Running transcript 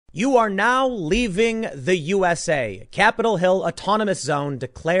You are now leaving the USA. Capitol Hill Autonomous Zone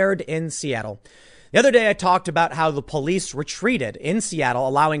declared in Seattle. The other day, I talked about how the police retreated in Seattle,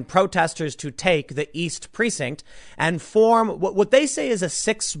 allowing protesters to take the East Precinct and form what they say is a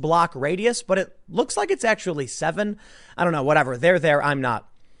 6-block radius, but it looks like it's actually 7. I don't know, whatever. They're there. I'm not.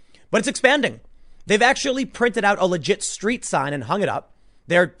 But it's expanding. They've actually printed out a legit street sign and hung it up.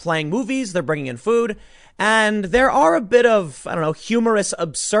 They're playing movies. They're bringing in food. And there are a bit of, humorous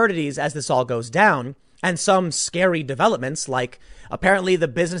absurdities as this all goes down, and some scary developments, like apparently the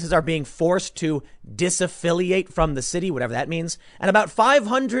businesses are being forced to disaffiliate from the city, whatever that means. And about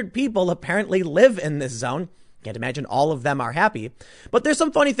 500 people apparently live in this zone. Can't imagine all of them are happy. But there's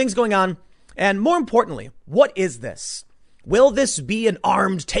some funny things going on. And more importantly, what is this? Will this be an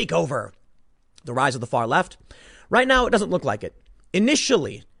armed takeover? The rise of the far left? Right now, it doesn't look like it.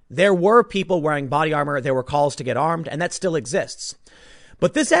 Initially, there were people wearing body armor. There were calls to get armed, and that still exists.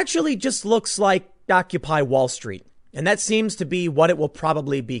 But this actually just looks like Occupy Wall Street. And that seems to be what it will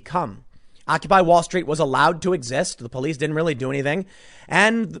probably become. Occupy Wall Street was allowed to exist. The police didn't really do anything.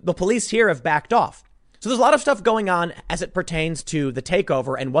 And the police here have backed off. So there's a lot of stuff going on as it pertains to the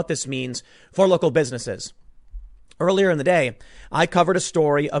takeover and what this means for local businesses. Earlier in the day, I covered a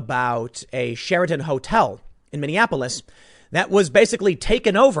story about a Sheraton hotel in Minneapolis that was basically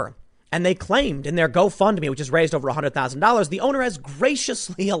taken over. And they claimed in their GoFundMe, which has raised over $100,000, the owner has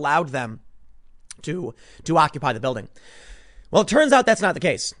graciously allowed them to occupy the building. Well, it turns out that's not the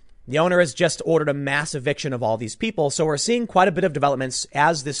case. The owner has just ordered a mass eviction of all these people. So we're seeing quite a bit of developments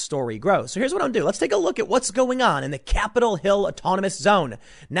as this story grows. So here's what I'm going to do. Let's take a look at what's going on in the Capitol Hill Autonomous Zone,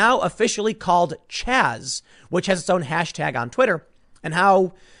 now officially called Chaz, which has its own hashtag on Twitter, and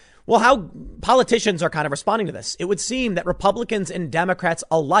how politicians are kind of responding to this. It would seem that Republicans and Democrats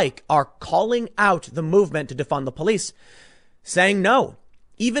alike are calling out the movement to defund the police, saying no.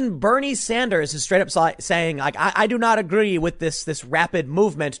 Even Bernie Sanders is straight up saying, like, I do not agree with this rapid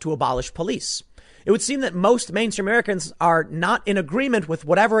movement to abolish police. It would seem that most mainstream Americans are not in agreement with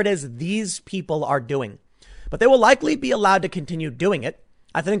whatever it is these people are doing. But they will likely be allowed to continue doing it.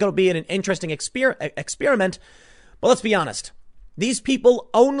 I think it'll be an interesting experiment. But let's be honest. These people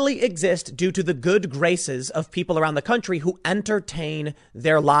only exist due to the good graces of people around the country who entertain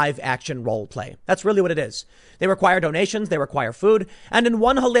their live action role play. That's really what it is. They require donations. They require food. And in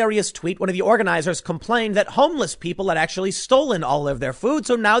one hilarious tweet, one of the organizers complained that homeless people had actually stolen all of their food.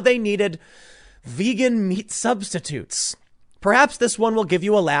 So now they needed vegan meat substitutes. Perhaps this one will give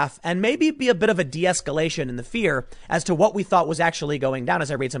you a laugh and maybe be a bit of a de-escalation in the fear as to what we thought was actually going down as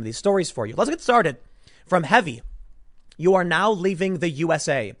I read some of these stories for you. Let's get started from Heavy. You are now leaving the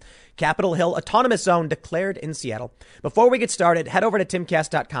USA. Capitol Hill Autonomous Zone declared in Seattle. Before we get started, head over to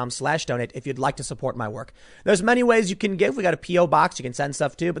timcast.com/donate if you'd like to support my work. There's many ways you can give. We got a P.O. box you can send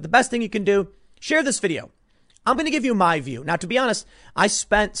stuff to, but the best thing you can do, share this video. I'm going to give you my view. Now, to be honest, I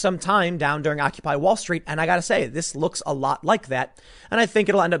spent some time down during Occupy Wall Street, and I got to say, this looks a lot like that. And I think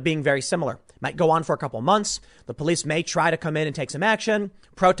it'll end up being very similar. Might go on for a couple months. The police may try to come in and take some action.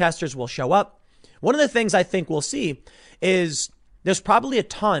 Protesters will show up. One of the things I think we'll see is there's probably a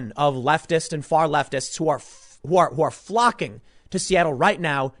ton of leftists and far leftists who are flocking to Seattle right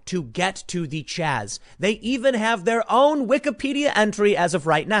now to get to the Chaz. They even have their own Wikipedia entry as of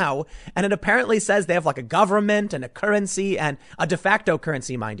right now. And it apparently says they have like a government and a currency and a de facto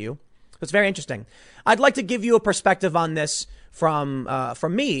currency, mind you. It's very interesting. I'd like to give you a perspective on this from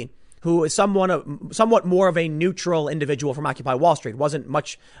me, who is somewhat more of a neutral individual from Occupy Wall Street. Wasn't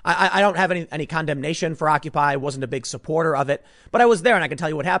much. I don't have any condemnation for Occupy. Wasn't a big supporter of it, but I was there and I can tell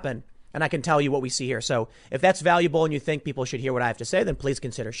you what happened and I can tell you what we see here. So if that's valuable and you think people should hear what I have to say, then please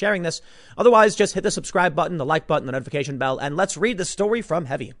consider sharing this. Otherwise, just hit the subscribe button, the like button, the notification bell, and let's read the story from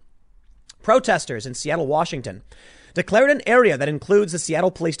Heavy. Protesters in Seattle, Washington declared an area that includes the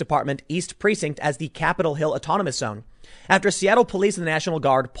Seattle Police Department East Precinct as the Capitol Hill Autonomous Zone after Seattle Police and the National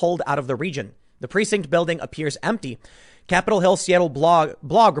Guard pulled out of the region. The precinct building appears empty. Capitol Hill Seattle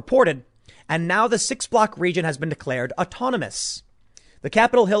blog reported, and now the 6-block region has been declared autonomous. The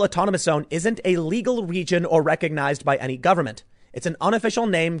Capitol Hill Autonomous Zone isn't a legal region or recognized by any government. It's an unofficial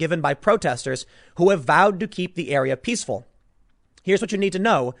name given by protesters who have vowed to keep the area peaceful. Here's what you need to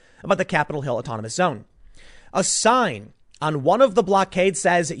know about the Capitol Hill Autonomous Zone. A sign on one of the blockades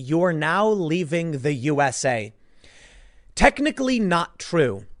says, "You're now leaving the USA." Technically not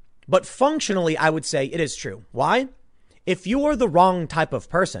true, but functionally I would say it is true. Why? If you are the wrong type of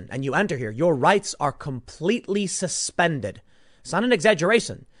person and you enter here, your rights are completely suspended. It's not an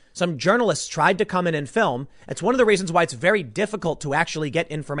exaggeration. Some journalists tried to come in and film. It's one of the reasons why it's very difficult to actually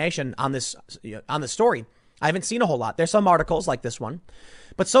get information on this story. I haven't seen a whole lot. There's some articles like this one,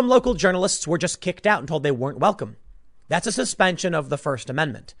 but some local journalists were just kicked out and told they weren't welcome. That's a suspension of the First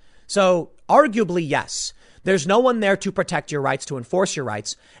Amendment. So arguably, yes, there's no one there to protect your rights, to enforce your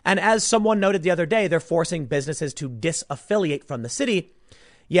rights. And as someone noted the other day, they're forcing businesses to disaffiliate from the city.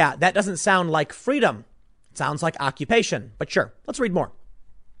 Yeah, that doesn't sound like freedom. It sounds like occupation. But sure, let's read more.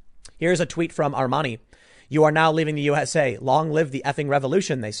 Here's a tweet from Armani. You are now leaving the USA. Long live the effing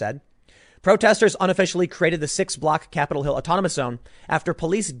revolution, they said. Protesters unofficially created the 6-block Capitol Hill Autonomous Zone after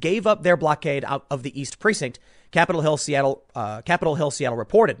police gave up their blockade of the East Precinct, Capitol Hill, Seattle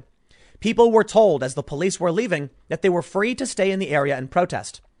reported. People were told as the police were leaving that they were free to stay in the area and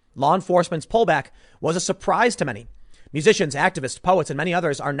protest. Law enforcement's pullback was a surprise to many. Musicians, activists, poets, and many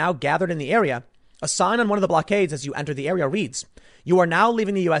others are now gathered in the area. A sign on one of the blockades as you enter the area reads, "You are now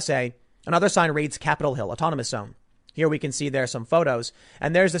leaving the USA." Another sign reads, "Capitol Hill Autonomous Zone." Here we can see there some photos,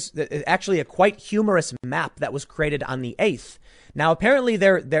 and there's this actually a quite humorous map that was created on the 8th. Now, apparently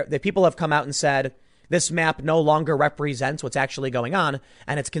the people have come out and said this map no longer represents what's actually going on,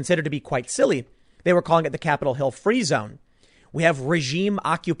 and it's considered to be quite silly. They were calling it the Capitol Hill Free Zone. We have regime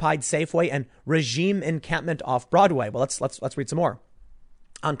occupied Safeway and regime encampment off Broadway. Well, let's read some more.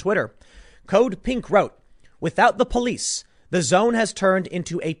 On Twitter, Code Pink wrote, "Without the police, the zone has turned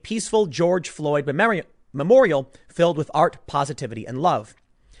into a peaceful George Floyd memorial filled with art, positivity, and love."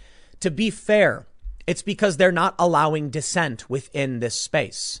 To be fair, it's because they're not allowing dissent within this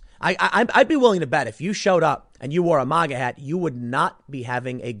space. I'd be willing to bet if you showed up and you wore a MAGA hat, you would not be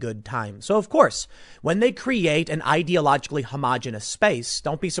having a good time. So, of course, when they create an ideologically homogenous space,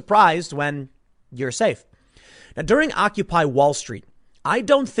 don't be surprised when you're safe. Now, during Occupy Wall Street, I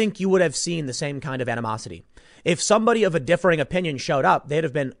don't think you would have seen the same kind of animosity. If somebody of a differing opinion showed up, they'd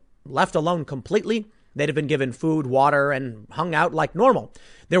have been left alone completely. They'd have been given food, water, and hung out like normal.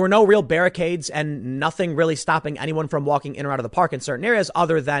 There were no real barricades and nothing really stopping anyone from walking in or out of the park in certain areas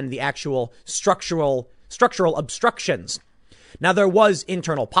other than the actual structural obstructions. Now, there was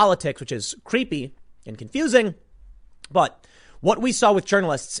internal politics, which is creepy and confusing. But what we saw with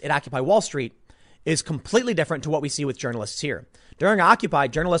journalists at Occupy Wall Street is completely different to what we see with journalists here. During Occupy,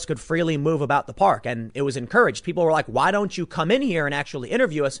 journalists could freely move about the park, and it was encouraged. People were like, why don't you come in here and actually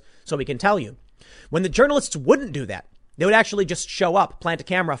interview us so we can tell you? When the journalists wouldn't do that, they would actually just show up, plant a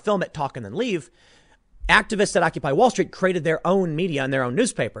camera, film it, talk, and then leave. Activists at Occupy Wall Street created their own media and their own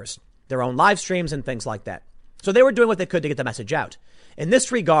newspapers, their own live streams and things like that. So they were doing what they could to get the message out. In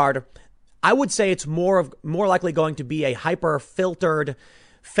this regard, I would say it's more likely going to be a hyper-filtered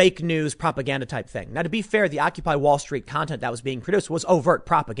fake news propaganda type thing. Now, to be fair, the Occupy Wall Street content that was being produced was overt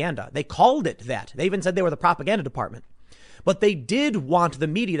propaganda. They called it that. They even said they were the propaganda department. But they did want the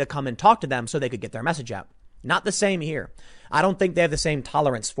media to come and talk to them so they could get their message out. Not the same here. I don't think they have the same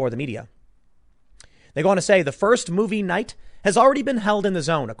tolerance for the media. They go on to say the first movie night has already been held in the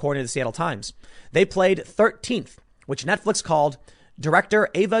zone, according to the Seattle Times. They played 13th, which Netflix called Director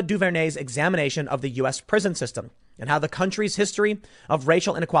Ava DuVernay's examination of the U.S. prison system and how the country's history of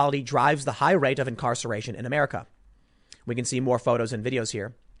racial inequality drives the high rate of incarceration in America. We can see more photos and videos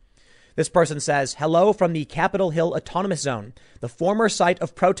here. This person says, hello from the Capitol Hill Autonomous Zone, the former site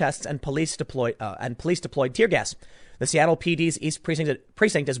of protests and police deployed tear gas. The Seattle PD's East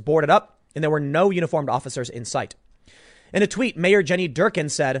Precinct is boarded up, and there were no uniformed officers in sight. In a tweet, Mayor Jenny Durkin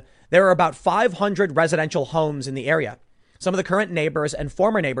said there are about 500 residential homes in the area. Some of the current neighbors and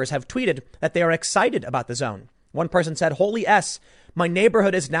former neighbors have tweeted that they are excited about the zone. One person said, holy S, my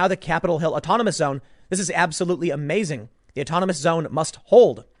neighborhood is now the Capitol Hill Autonomous Zone. This is absolutely amazing. The Autonomous Zone must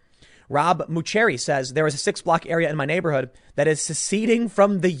hold. Rob Mucheri says there is a 6-block area in my neighborhood that is seceding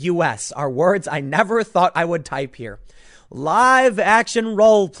from the U.S. Are words I never thought I would type here. Live action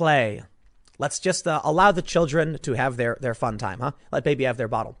role play. Let's just allow the children to have their fun time, huh? Let baby have their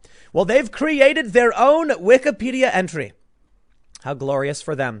bottle. Well, they've created their own Wikipedia entry. How glorious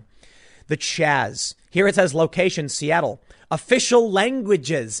for them. The Chaz. Here it says location, Seattle. Official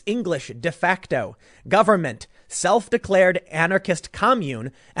languages, English, de facto. Government, self-declared anarchist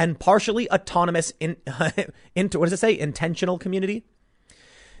commune, and partially autonomous what does it say? Intentional community.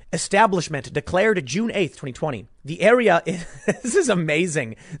 Establishment declared June 8th, 2020. The area is, this is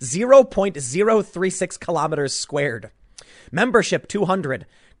amazing, 0.036 kilometers squared. Membership 200.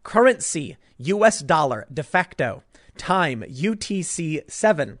 Currency US dollar de facto. Time UTC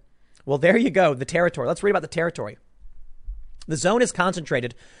 7. Well, there you go. The territory. Let's read about the territory. The zone is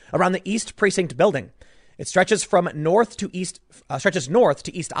concentrated around the East Precinct building. It stretches north to East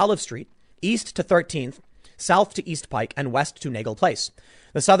Olive Street, east to 13th, south to East Pike, and west to Nagel Place.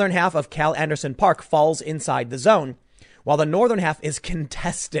 The southern half of Cal Anderson Park falls inside the zone, while the northern half is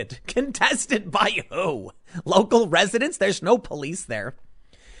contested. Contested by who? Local residents? There's no police there.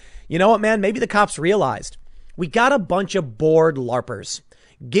 You know what, man? Maybe the cops realized we got a bunch of bored LARPers.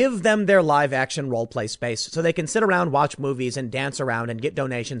 Give them their live action role play space so they can sit around, watch movies and dance around and get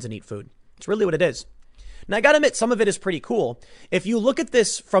donations and eat food. It's really what it is. And I got to admit, some of it is pretty cool. If you look at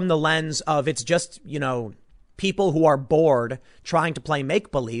this from the lens of it's just, people who are bored trying to play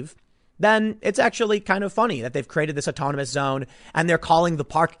make believe, then it's actually kind of funny that they've created this autonomous zone and they're calling the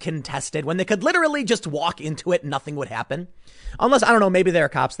park contested when they could literally just walk into it and nothing would happen. Unless, I don't know, maybe there are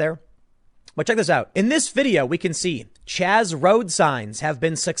cops there. But check this out. In this video, we can see Chaz road signs have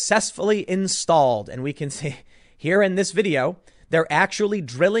been successfully installed. And we can see here in this video, they're actually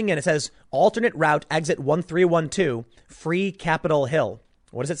drilling and it says alternate route exit 1312 free Capitol Hill.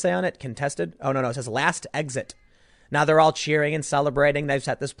 What does it say on it? Contested? Oh, no, it says last exit. Now they're all cheering and celebrating. They've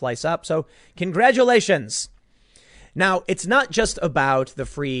set this place up. So congratulations. Now, it's not just about the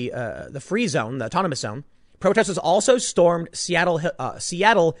free zone, the autonomous zone. Protesters also stormed Seattle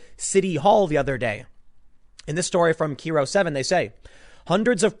City Hall the other day. In this story from Kiro 7, they say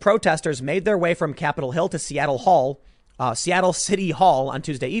hundreds of protesters made their way from Capitol Hill to Seattle City Hall on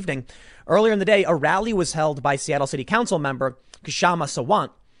Tuesday evening. Earlier in the day, a rally was held by Seattle City Council member Kshama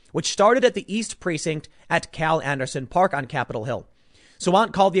Sawant, which started at the East Precinct at Cal Anderson Park on Capitol Hill.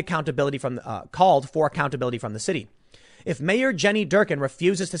 Sawant called for accountability from the city. If Mayor Jenny Durkan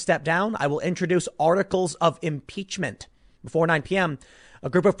refuses to step down, I will introduce articles of impeachment. Before 9 p.m., a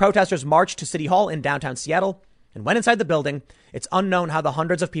group of protesters marched to City Hall in downtown Seattle and went inside the building. It's unknown how the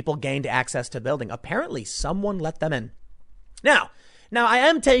hundreds of people gained access to the building. Apparently, someone let them in. Now, I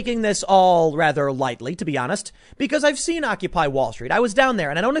am taking this all rather lightly, to be honest, because I've seen Occupy Wall Street. I was down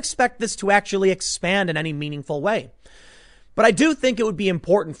there, and I don't expect this to actually expand in any meaningful way. But I do think it would be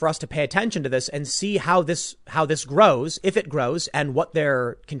important for us to pay attention to this and see how this grows, if it grows, and what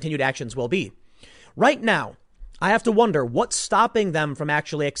their continued actions will be. Right now, I have to wonder what's stopping them from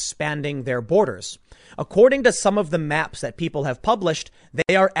actually expanding their borders. According to some of the maps that people have published,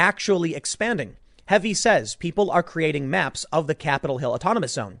 they are actually expanding. Heavy says people are creating maps of the Capitol Hill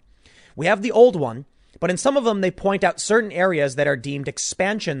Autonomous Zone. We have the old one, but in some of them, they point out certain areas that are deemed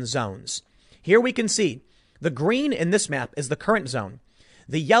expansion zones. Here we can see the green in this map is the current zone.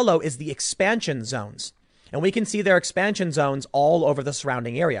 The yellow is the expansion zones. And we can see their expansion zones all over the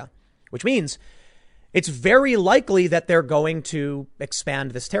surrounding area, which means it's very likely that they're going to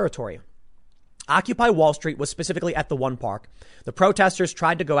expand this territory. Occupy Wall Street was specifically at the one park. The protesters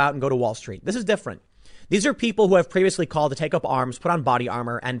tried to go out and go to Wall Street. This is different. These are people who have previously called to take up arms, put on body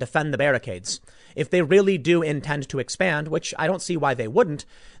armor, and defend the barricades. If they really do intend to expand, which I don't see why they wouldn't,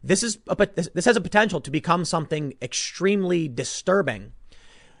 this has a potential to become something extremely disturbing.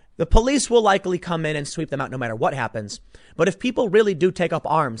 The police will likely come in and sweep them out no matter what happens. But if people really do take up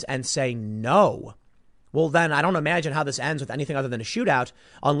arms and say no, well, then I don't imagine how this ends with anything other than a shootout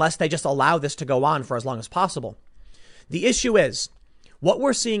unless they just allow this to go on for as long as possible. The issue is, what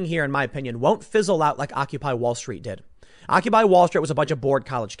we're seeing here, in my opinion, won't fizzle out like Occupy Wall Street did. Occupy Wall Street was a bunch of bored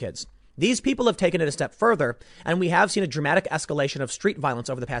college kids. These people have taken it a step further, and we have seen a dramatic escalation of street violence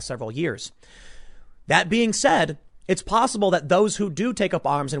over the past several years. That being said, it's possible that those who do take up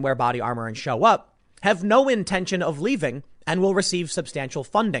arms and wear body armor and show up have no intention of leaving and will receive substantial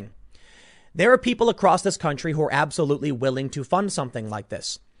funding. There are people across this country who are absolutely willing to fund something like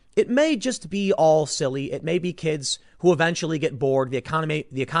this. It may just be all silly. It may be kids who eventually get bored. The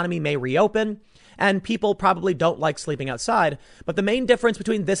economy may reopen and people probably don't like sleeping outside. But the main difference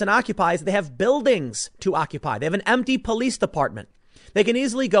between this and Occupy is they have buildings to occupy. They have an empty police department. They can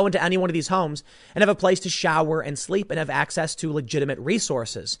easily go into any one of these homes and have a place to shower and sleep and have access to legitimate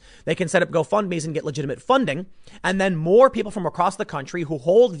resources. They can set up GoFundMes and get legitimate funding. And then more people from across the country who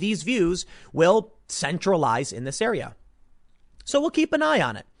hold these views will centralize in this area. So we'll keep an eye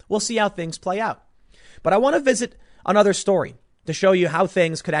on it. We'll see how things play out. But I want to visit another story to show you how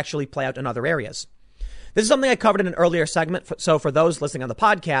things could actually play out in other areas. This is something I covered in an earlier segment. So for those listening on the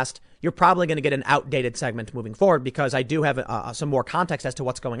podcast, you're probably going to get an outdated segment moving forward because I do have some more context as to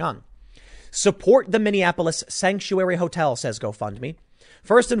what's going on. Support the Minneapolis Sanctuary Hotel, says GoFundMe.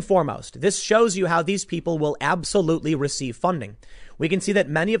 First and foremost, this shows you how these people will absolutely receive funding. We can see that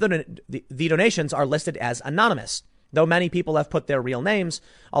many of the donations are listed as anonymous. Though many people have put their real names,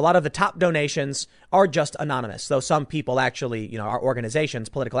 a lot of the top donations are just anonymous. Though some people actually, are organizations,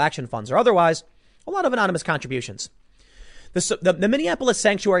 political action funds or otherwise, a lot of anonymous contributions. The Minneapolis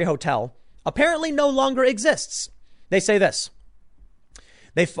Sanctuary Hotel apparently no longer exists. They say this.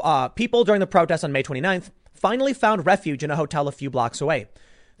 People during the protest on May 29th finally found refuge in a hotel a few blocks away.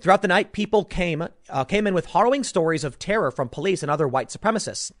 Throughout the night, people came in with harrowing stories of terror from police and other white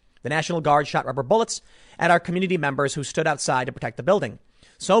supremacists. The National Guard shot rubber bullets at our community members who stood outside to protect the building.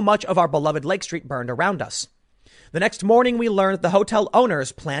 So much of our beloved Lake Street burned around us. The next morning, we learned that the hotel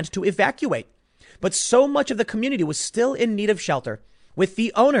owners planned to evacuate, but so much of the community was still in need of shelter. With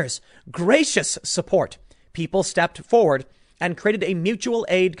the owners' gracious support, people stepped forward and created a mutual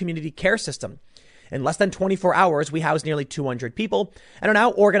aid community care system. In less than 24 hours, we housed nearly 200 people and are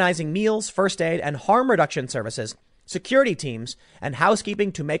now organizing meals, first aid, and harm reduction services, security teams, and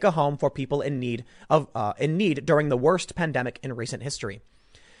housekeeping to make a home for people in need during the worst pandemic in recent history.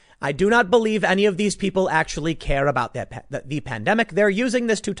 I do not believe any of these people actually care about the pandemic. They're using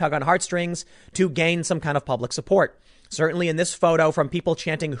this to tug on heartstrings to gain some kind of public support. Certainly in this photo from people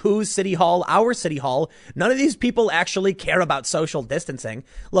chanting, "Whose City Hall? Our City Hall." None of these people actually care about social distancing.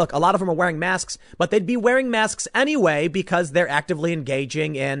 Look, a lot of them are wearing masks, but they'd be wearing masks anyway because they're actively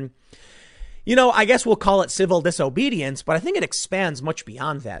engaging in, I guess we'll call it civil disobedience, but I think it expands much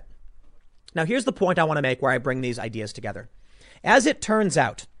beyond that. Now, here's the point I want to make where I bring these ideas together. As it turns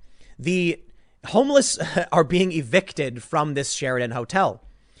out, the homeless are being evicted from this Sheraton hotel.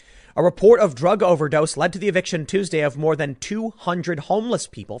 A report of drug overdose led to the eviction Tuesday of more than 200 homeless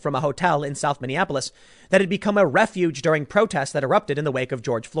people from a hotel in South Minneapolis that had become a refuge during protests that erupted in the wake of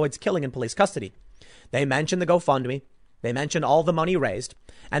George Floyd's killing in police custody. They mentioned the GoFundMe, they mentioned all the money raised,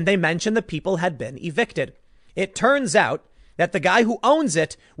 and they mentioned the people had been evicted. It turns out that the guy who owns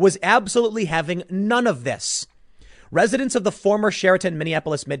it was absolutely having none of this. Residents of the former Sheraton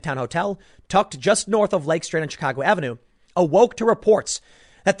Minneapolis Midtown Hotel, tucked just north of Lake Street and Chicago Avenue, awoke to reports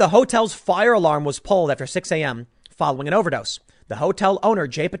that the hotel's fire alarm was pulled after 6 a.m. following an overdose. The hotel owner,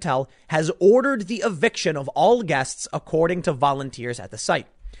 Jay Patel, has ordered the eviction of all guests, according to volunteers at the site.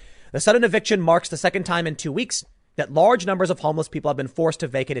 The sudden eviction marks the second time in 2 weeks that large numbers of homeless people have been forced to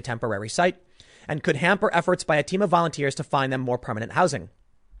vacate a temporary site and could hamper efforts by a team of volunteers to find them more permanent housing.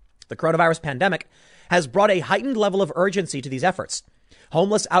 The coronavirus pandemic has brought a heightened level of urgency to these efforts.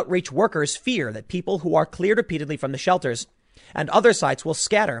 Homeless outreach workers fear that people who are cleared repeatedly from the shelters and other sites will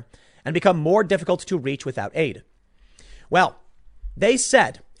scatter and become more difficult to reach without aid. Well, they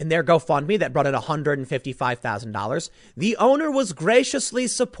said in their GoFundMe that brought in $155,000, the owner was graciously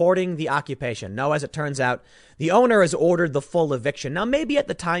supporting the occupation. No, as it turns out, the owner has ordered the full eviction. Now, maybe at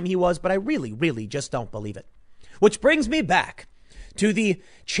the time he was, but I really, really just don't believe it. Which brings me back to the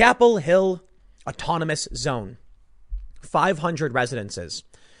Chapel Hill Autonomous Zone. 500 residences.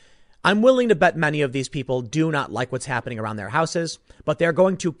 I'm willing to bet many of these people do not like what's happening around their houses, but they're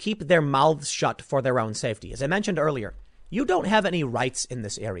going to keep their mouths shut for their own safety. As I mentioned earlier, you don't have any rights in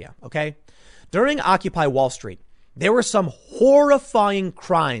this area, okay? During Occupy Wall Street, there were some horrifying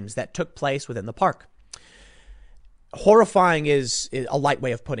crimes that took place within the park. Horrifying is a light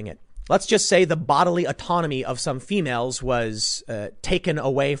way of putting it. Let's just say the bodily autonomy of some females was taken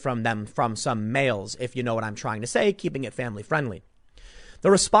away from them from some males, if you know what I'm trying to say, keeping it family friendly. The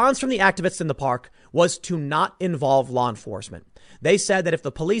response from the activists in the park was to not involve law enforcement. They said that if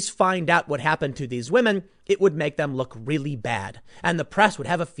the police find out what happened to these women, it would make them look really bad, and the press would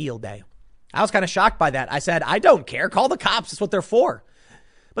have a field day. I was kind of shocked by that. I said, I don't care. Call the cops. That's what they're for.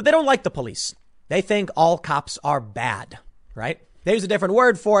 But they don't like the police. They think all cops are bad, right? They use a different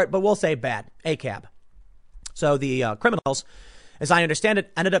word for it, but we'll say bad. ACAB. So the criminals, as I understand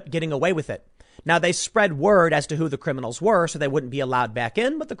it, ended up getting away with it. Now, they spread word as to who the criminals were, so they wouldn't be allowed back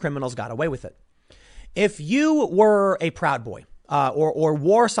in, but the criminals got away with it. If you were a Proud Boy or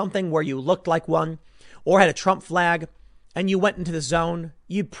wore something where you looked like one or had a Trump flag and you went into the zone,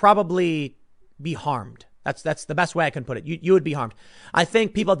 you'd probably be harmed. That's the best way I can put it. You would be harmed. I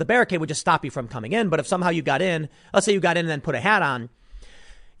think people at the barricade would just stop you from coming in. But if somehow you got in, let's say you got in and then put a hat on,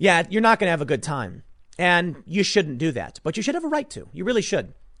 yeah, you're not going to have a good time. And you shouldn't do that. But you should have a right to. You really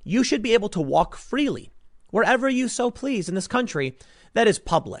should. You should be able to walk freely wherever you so please in this country that is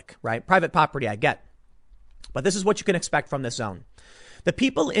public, right? Private property, I get. But this is what you can expect from this zone. The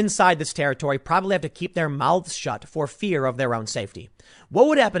people inside this territory probably have to keep their mouths shut for fear of their own safety. What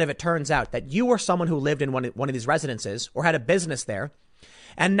would happen if it turns out that you were someone who lived in one of these residences or had a business there,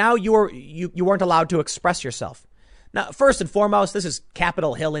 and now you weren't allowed to express yourself? Now, first and foremost, this is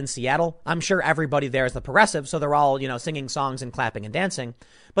Capitol Hill in Seattle. I'm sure everybody there is the progressive, so they're all, singing songs and clapping and dancing.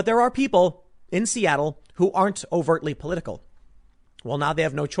 But there are people in Seattle who aren't overtly political. Well, now they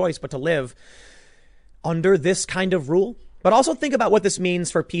have no choice but to live under this kind of rule. But also think about what this means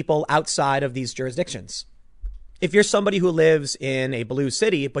for people outside of these jurisdictions. If you're somebody who lives in a blue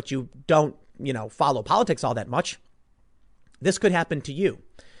city, but you don't, follow politics all that much, this could happen to you.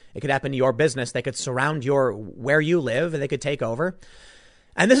 It could happen to your business. They could surround where you live and they could take over.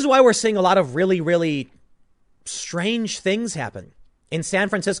 And this is why we're seeing a lot of really, really strange things happen. In San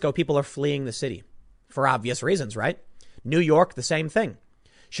Francisco, people are fleeing the city for obvious reasons, right? New York, the same thing.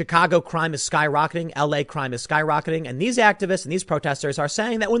 Chicago crime is skyrocketing. LA crime is skyrocketing. And these activists and these protesters are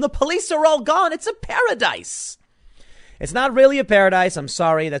saying that when the police are all gone, it's a paradise. It's not really a paradise. I'm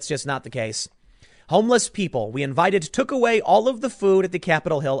sorry. That's just not the case. Homeless people we invited took away all of the food at the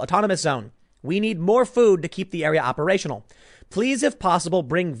Capitol Hill Autonomous Zone. We need more food to keep the area operational. Please, if possible,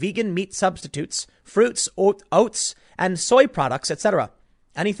 bring vegan meat substitutes, fruits, oats, and soy products, etc.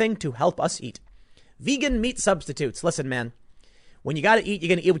 Anything to help us eat. Vegan meat substitutes. Listen, man, when you got to eat, you're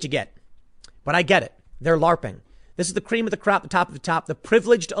going to eat what you get. But I get it. They're LARPing. This is the cream of the crop, the top of the top, the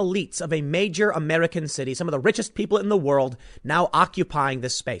privileged elites of a major American city, some of the richest people in the world now occupying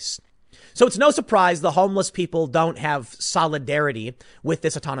this space. So it's no surprise the homeless people don't have solidarity with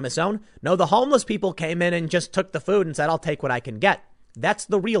this autonomous zone. No, the homeless people came in and just took the food and said, I'll take what I can get. That's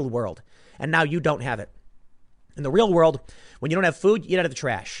the real world. And now you don't have it. In the real world, when you don't have food, you eat out of the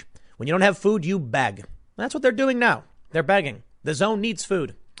trash. When you don't have food, you beg. That's what they're doing now. They're begging. The zone needs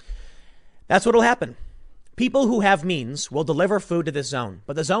food. That's what will happen. People who have means will deliver food to this zone,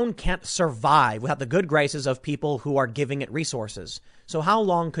 but the zone can't survive without the good graces of people who are giving it resources. So how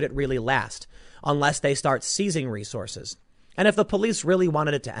long could it really last unless they start seizing resources? And if the police really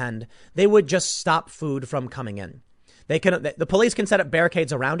wanted it to end, they would just stop food from coming in. The police can set up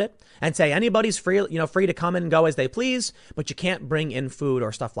barricades around it and say anybody's free to come and go as they please, but you can't bring in food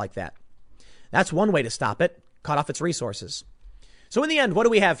or stuff like that. That's one way to stop it, cut off its resources. So in the end, what do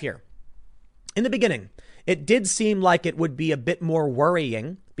we have here? In the beginning, it did seem like it would be a bit more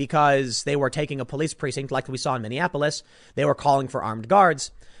worrying because they were taking a police precinct like we saw in Minneapolis. They were calling for armed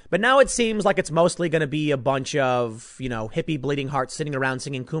guards. But now it seems like it's mostly going to be a bunch of, hippie bleeding hearts sitting around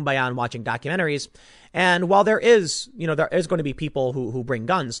singing Kumbaya and watching documentaries. And while there is going to be people who bring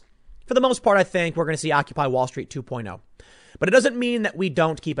guns, for the most part, I think we're going to see Occupy Wall Street 2.0. But it doesn't mean that we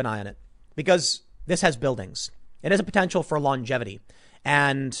don't keep an eye on it because this has buildings. It has a potential for longevity.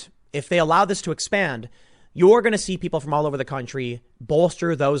 And if they allow this to expand, you're going to see people from all over the country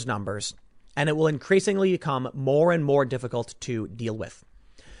bolster those numbers, and it will increasingly become more and more difficult to deal with.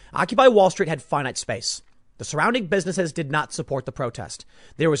 Occupy Wall Street had finite space. The surrounding businesses did not support the protest.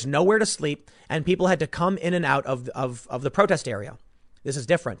 There was nowhere to sleep, and people had to come in and out of the protest area. This is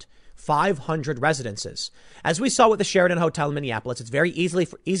different. 500 residences. As we saw with the Sheraton Hotel in Minneapolis, it's very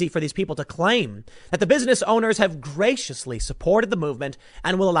easy for these people to claim that the business owners have graciously supported the movement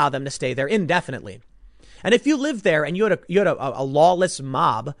and will allow them to stay there indefinitely. And if you lived there and you had a lawless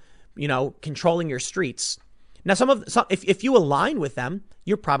mob, controlling your streets, now if you align with them,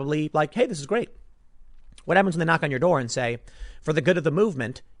 you're probably like, hey, this is great. What happens when they knock on your door and say, for the good of the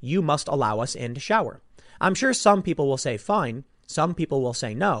movement, you must allow us in to shower? I'm sure some people will say fine. Some people will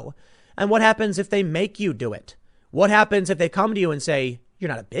say no. And what happens if they make you do it? What happens if they come to you and say, you're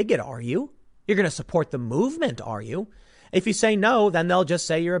not a bigot, are you? You're going to support the movement, are you? If you say no, then they'll just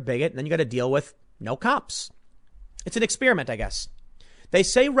say you're a bigot, and then you got to deal with no cops. It's an experiment, I guess. They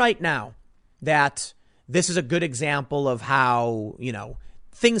say right now that this is a good example of how,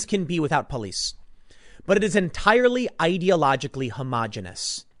 things can be without police. But it is entirely ideologically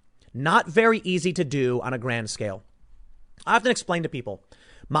homogenous. Not very easy to do on a grand scale. I often explain to people,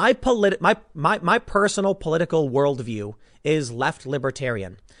 my personal political worldview is left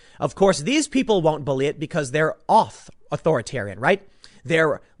libertarian. Of course, these people won't believe it because they're authoritarian, right?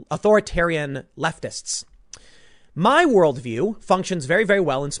 They're authoritarian leftists. My worldview functions very, very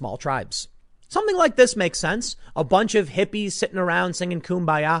well in small tribes. Something like this makes sense. A bunch of hippies sitting around singing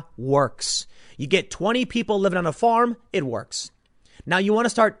Kumbaya works. You get 20 people living on a farm, it works. Now you want to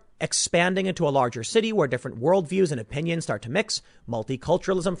start expanding into a larger city where different worldviews and opinions start to mix,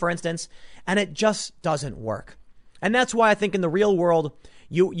 multiculturalism, for instance, and it just doesn't work. And that's why I think in the real world,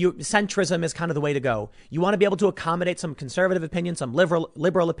 centrism is kind of the way to go. You want to be able to accommodate some conservative opinion, some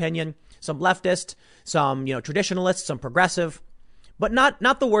liberal opinion, some leftist, some traditionalist, some progressive, but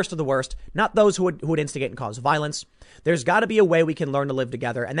not the worst of the worst, not those who would instigate and cause violence. There's got to be a way we can learn to live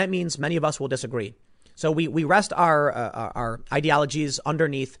together, and that means many of us will disagree. So we rest our ideologies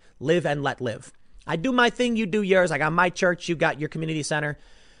underneath live and let live. I do my thing, you do yours. I got my church, you got your community center.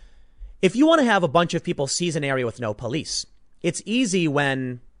 If you want to have a bunch of people seize an area with no police, it's easy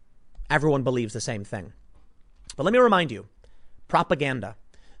when everyone believes the same thing. But let me remind you, propaganda.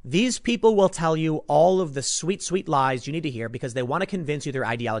 These people will tell you all of the sweet, sweet lies you need to hear because they want to convince you their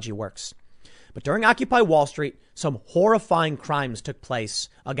ideology works. But during Occupy Wall Street, some horrifying crimes took place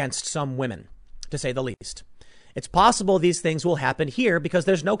against some women, to say the least. It's possible these things will happen here because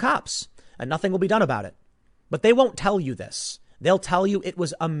there's no cops and nothing will be done about it. But they won't tell you this. they'll tell you it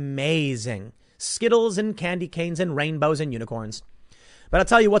was amazing. Skittles and candy canes and rainbows and unicorns. But I'll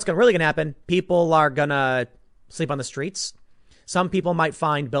tell you what's really going to happen. People are going to sleep on the streets. Some people might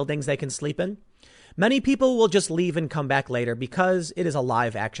find buildings they can sleep in. Many people will just leave and come back later because it is a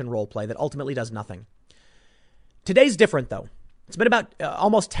live action role play that ultimately does nothing. Today's different, though. It's been about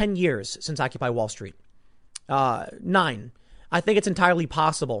almost 10 years since Occupy Wall Street. 9. I think it's entirely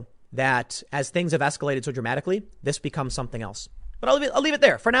possible that as things have escalated so dramatically, this becomes something else. But I'll leave it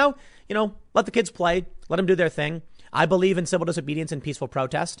there. For now, let the kids play. Let them do their thing. I believe in civil disobedience and peaceful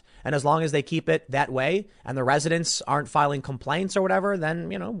protest. And as long as they keep it that way and the residents aren't filing complaints or whatever, then,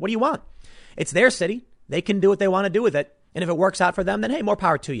 what do you want? It's their city. They can do what they want to do with it. And if it works out for them, then, hey, more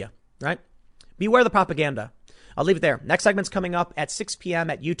power to you, right? Beware the propaganda. I'll leave it there. Next segment's coming up at 6 p.m.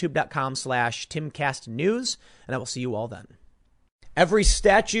 at youtube.com/TimCastNews. And I will see you all then. Every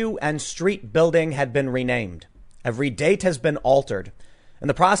statue and street building had been renamed. Every date has been altered. And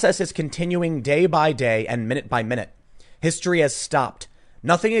the process is continuing day by day and minute by minute. History has stopped.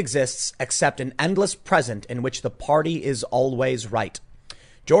 Nothing exists except an endless present in which the party is always right.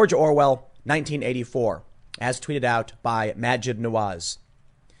 George Orwell, 1984, as tweeted out by Majid Nawaz.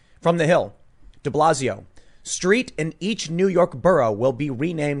 From the Hill, de Blasio. Street in each New York borough will be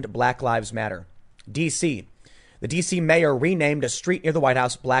renamed Black Lives Matter. D.C. The D.C. mayor renamed a street near the White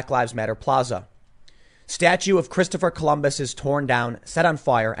House Black Lives Matter Plaza. Statue of Christopher Columbus is torn down, set on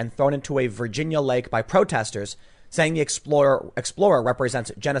fire, and thrown into a Virginia lake by protesters, saying the explorer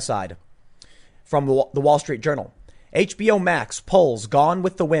represents genocide. From the Wall Street Journal. HBO Max pulls Gone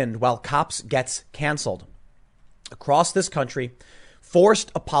with the Wind while Cops gets canceled. Across this country,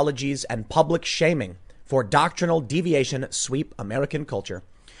 forced apologies and public shaming for doctrinal deviation sweep American culture.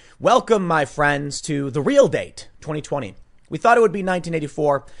 Welcome, my friends, to The Real Date, 2020. We thought it would be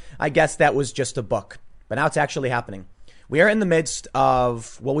 1984. I guess that was just a book, but now it's actually happening. We are in the midst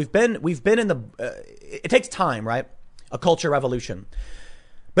of, we've been in the, it takes time, right? A culture revolution.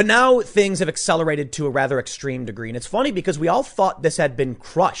 But now things have accelerated to a rather extreme degree. And it's funny because we all thought this had been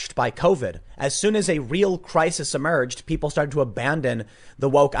crushed by COVID. As soon as a real crisis emerged, people started to abandon the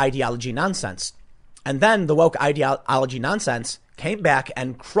woke ideology nonsense. And then the woke ideology nonsense came back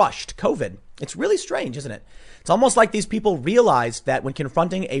and crushed COVID. It's really strange, isn't it? It's almost like these people realized that when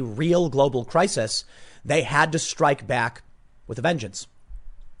confronting a real global crisis, they had to strike back with a vengeance.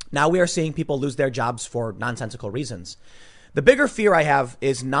 Now we are seeing people lose their jobs for nonsensical reasons. The bigger fear I have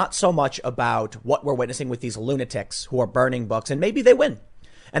is not so much about what we're witnessing with these lunatics who are burning books, and maybe they win.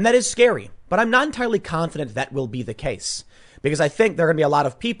 And that is scary, but I'm not entirely confident that will be the case, because I think there are going to be a lot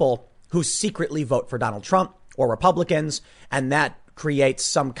of people who secretly vote for Donald Trump or Republicans, and that creates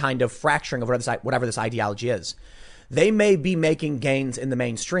some kind of fracturing of whatever this ideology is. They may be making gains in the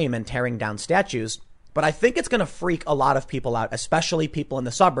mainstream and tearing down statues, but I think it's going to freak a lot of people out, especially people in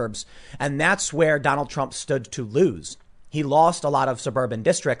the suburbs. And that's where Donald Trump stood to lose. He lost a lot of suburban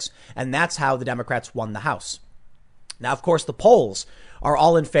districts, and that's how the Democrats won the House. Now, of course, the polls are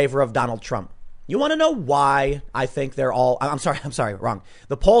all in favor of Donald Trump. You want to know why I think they're all, I'm sorry, wrong.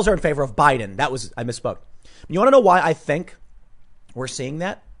 The polls are in favor of Biden. I misspoke. You want to know why I think we're seeing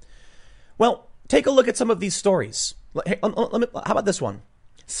that? Well, take a look at some of these stories. How about this one?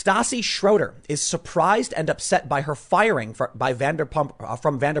 Stasi Schroeder is surprised and upset by her firing from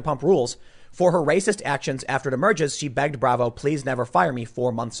Vanderpump Rules for her racist actions after it emerges she begged Bravo, please never fire me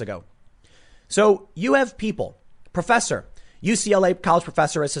 4 months ago. So you have people, UCLA college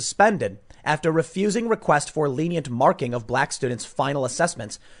professor is suspended after refusing request for lenient marking of black students' final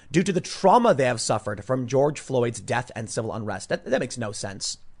assessments due to the trauma they have suffered from George Floyd's death and civil unrest. That makes no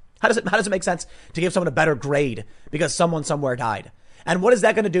sense. How does it make sense to give someone a better grade because someone somewhere died? And what is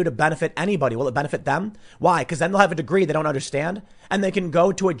that going to do to benefit anybody? Will it benefit them? Why? Because then they'll have a degree they don't understand and they can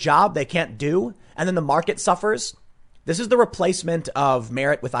go to a job they can't do. And then the market suffers. This is the replacement of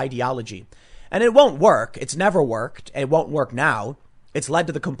merit with ideology. And it won't work. It's never worked. It won't work now. It's led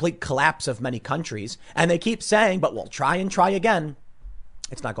to the complete collapse of many countries. And they keep saying, but we'll try and try again.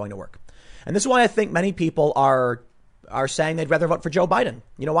 It's not going to work. And this is why I think many people are saying they'd rather vote for Joe Biden.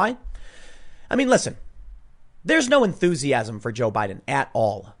 You know why? I mean, listen. There's no enthusiasm for Joe Biden at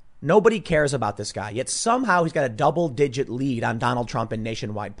all. Nobody cares about this guy. Yet somehow he's got a double-digit lead on Donald Trump in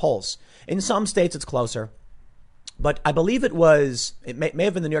nationwide polls. In some states, it's closer. But I believe it may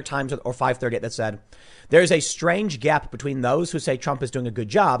have been the New York Times or 538 that said, there's a strange gap between those who say Trump is doing a good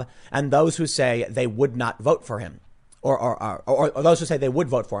job and those who say they would not vote for him or those who say they would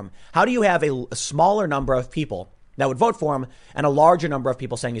vote for him. How do you have a smaller number of people that would vote for him and a larger number of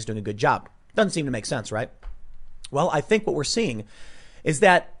people saying he's doing a good job? Doesn't seem to make sense, right? Well, I think what we're seeing is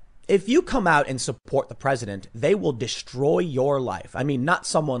that if you come out and support the president, they will destroy your life. I mean, not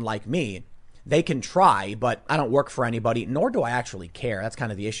someone like me. They can try, but I don't work for anybody, nor do I actually care. That's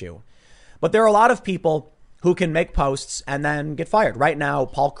kind of the issue. But there are a lot of people who can make posts and then get fired. Right now,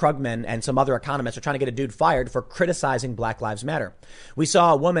 Paul Krugman and some other economists are trying to get a dude fired for criticizing Black Lives Matter. We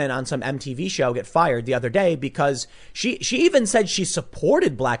saw a woman on some MTV show get fired the other day because she even said she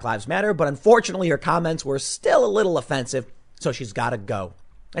supported Black Lives Matter, but unfortunately her comments were still a little offensive, so she's got to go.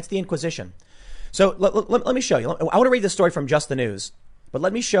 That's the Inquisition. So let me show you. I want to read this story from Just the News, but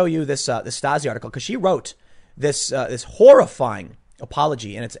let me show you this Stasi article because she wrote this horrifying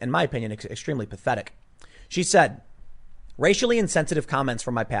apology, and it's, in my opinion, extremely pathetic. She said, racially insensitive comments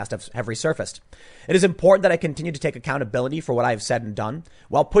from my past have resurfaced. It is important that I continue to take accountability for what I have said and done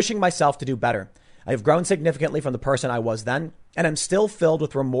while pushing myself to do better. I have grown significantly from the person I was then, and I'm still filled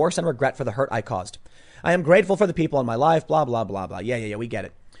with remorse and regret for the hurt I caused. I am grateful for the people in my life, blah, blah, blah, blah. Yeah, we get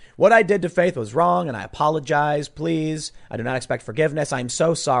it. What I did to Faith was wrong, and I apologize. Please, I do not expect forgiveness. I'm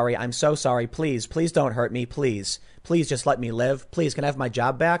so sorry. I'm so sorry. Please don't hurt me. Please just let me live. Please, can I have my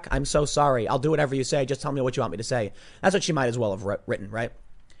job back? I'm so sorry. I'll do whatever you say. Just tell me what you want me to say. That's what she might as well have written, right?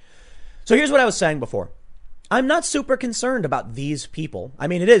 So here's what I was saying before. I'm not super concerned about these people. I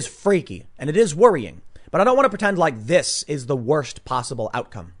mean, it is freaky and it is worrying, but I don't want to pretend like this is the worst possible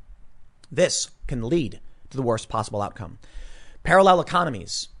outcome. This can lead to the worst possible outcome. Parallel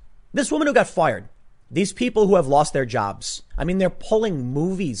economies. This woman who got fired, these people who have lost their jobs. I mean, they're pulling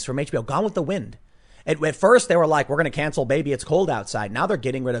movies from HBO, Gone with the Wind. At first, they were like, we're going to cancel Baby, It's Cold Outside. Now they're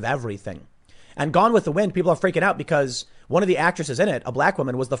getting rid of everything. And Gone with the Wind, people are freaking out because one of the actresses in it, a black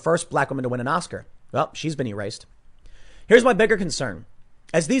woman, was the first black woman to win an Oscar. Well, she's been erased. Here's my bigger concern.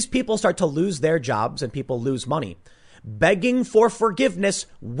 As these people start to lose their jobs and people lose money, begging for forgiveness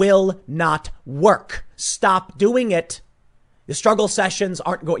will not work. Stop doing it. The struggle sessions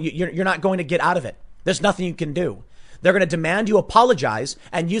aren't going, you're not going to get out of it. There's nothing you can do. They're going to demand you apologize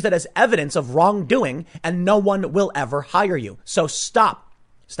and use that as evidence of wrongdoing, and no one will ever hire you. So stop.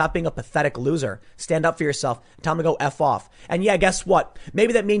 Stop being a pathetic loser. Stand up for yourself. Tell them to go F off. And yeah, guess what?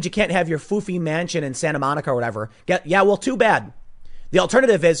 Maybe that means you can't have your foofy mansion in Santa Monica or whatever. Yeah, well, too bad. The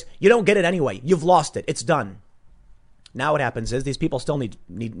alternative is you don't get it anyway. You've lost it. It's done. Now what happens is these people still need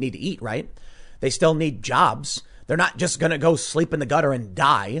to eat, right? They still need jobs. They're not just going to go sleep in the gutter and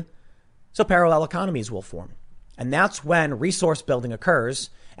die. So parallel economies will form. And that's when resource building occurs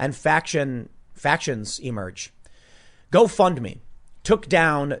and factions emerge. GoFundMe took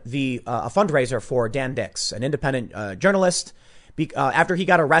down a fundraiser for Dan Dix, an independent journalist. After he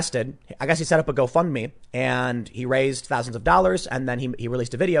got arrested, I guess he set up a GoFundMe and he raised thousands of dollars, and then he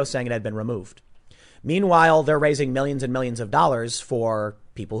released a video saying it had been removed. Meanwhile, they're raising millions and millions of dollars for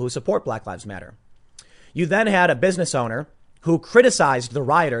people who support Black Lives Matter. You then had a business owner who criticized the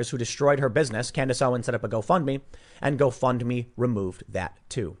rioters who destroyed her business. Candace Owens set up a GoFundMe, and GoFundMe removed that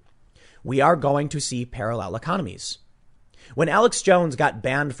too. We are going to see parallel economies. When Alex Jones got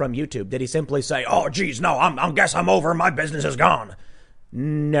banned from YouTube, did he simply say, oh, geez, no, I guess I'm over. My business is gone.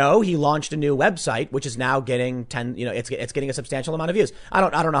 No, he launched a new website, which is now getting it's getting a substantial amount of views. I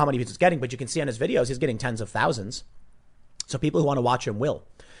don't know how many views it's getting, but you can see on his videos, he's getting tens of thousands. So people who want to watch him will.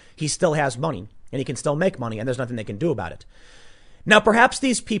 He still has money and he can still make money, and there's nothing they can do about it. Now, perhaps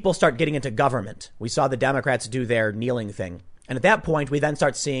these people start getting into government. We saw the Democrats do their kneeling thing. And at that point, we then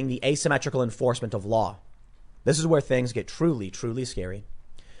start seeing the asymmetrical enforcement of law. This is where things get truly, truly scary.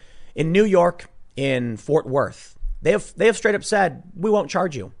 In New York, in Fort Worth, they have straight up said, we won't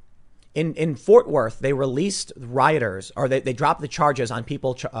charge you. In Fort Worth, they released rioters, or they dropped the charges on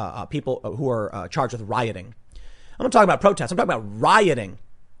people who are charged with rioting. I'm not talking about protests. I'm talking about rioting.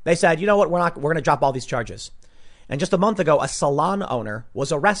 They said, you know what? We're going to drop all these charges. And just a month ago, a salon owner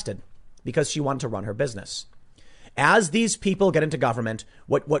was arrested because she wanted to run her business. As these people get into government,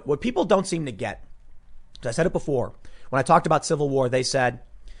 what people don't seem to get, I said it before, when I talked about civil war, they said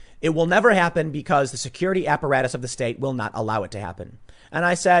it will never happen because the security apparatus of the state will not allow it to happen. And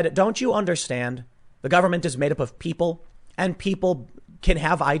I said, don't you understand? The government is made up of people, and people can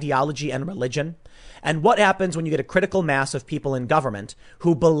have ideology and religion. And what happens when you get a critical mass of people in government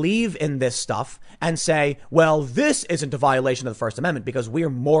who believe in this stuff and say, well, this isn't a violation of the First Amendment because we're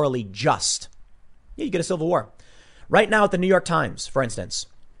morally just? Yeah, you get a civil war. Right now at the New York Times, for instance,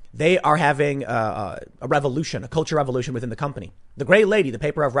 they are having a revolution, a culture revolution within the company. The Gray Lady, the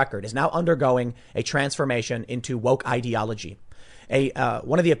paper of record, is now undergoing a transformation into woke ideology.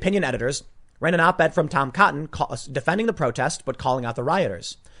 One of the opinion editors ran an op-ed from Tom Cotton defending the protest, but calling out the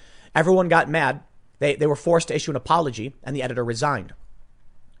rioters. Everyone got mad. They were forced to issue an apology, and the editor resigned.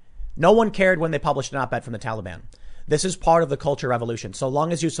 No one cared when they published an op-ed from the Taliban. This is part of the culture revolution. So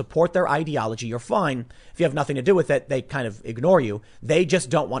long as you support their ideology, you're fine. If you have nothing to do with it, they kind of ignore you. They just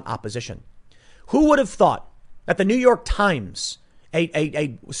don't want opposition. Who would have thought that the New York Times,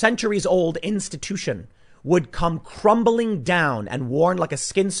 a centuries old institution, would come crumbling down and worn like a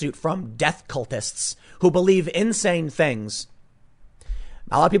skin suit from death cultists who believe insane things?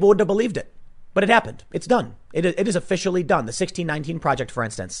 A lot of people wouldn't have believed it, but it happened. It's done. It is officially done. The 1619 Project, for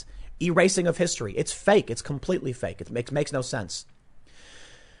instance, erasing of history. It's fake. It's completely fake. It makes no sense.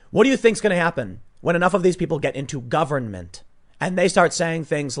 What do you think's going to happen when enough of these people get into government and they start saying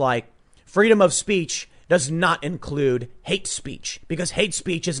things like freedom of speech does not include hate speech because hate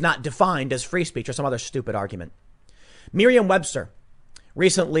speech is not defined as free speech or some other stupid argument? Merriam-Webster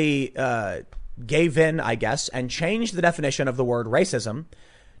recently gave in, I guess, and changed the definition of the word racism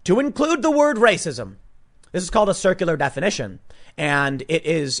to include the word racism. This is called a circular definition, and it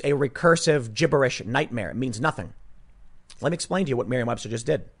is a recursive gibberish nightmare. It means nothing. Let me explain to you what Merriam-Webster just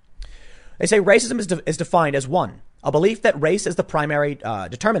did. They say racism is defined as one, a belief that race is the primary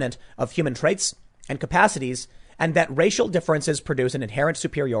determinant of human traits and capacities, and that racial differences produce an inherent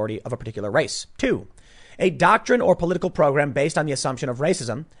superiority of a particular race. 2, a doctrine or political program based on the assumption of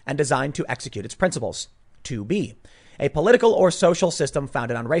racism and designed to execute its principles. 2b, a political or social system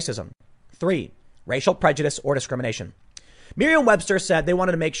founded on racism. 3, racial prejudice or discrimination. Merriam-Webster said they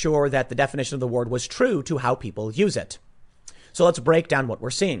wanted to make sure that the definition of the word was true to how people use it. So let's break down what we're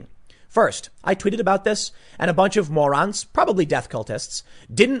seeing. First, I tweeted about this, and a bunch of morons, probably death cultists,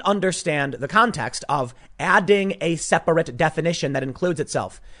 didn't understand the context of adding a separate definition that includes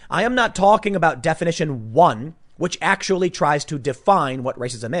itself. I am not talking about definition 1, which actually tries to define what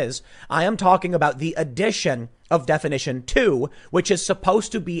racism is. I am talking about the addition of definition 2, which is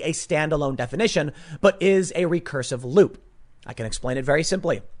supposed to be a standalone definition, but is a recursive loop. I can explain it very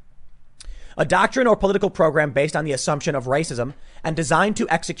simply. A doctrine or political program based on the assumption of racism and designed to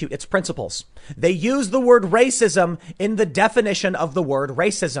execute its principles. They use the word racism in the definition of the word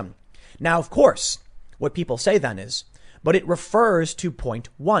racism. Now, of course, what people say then is, but it refers to point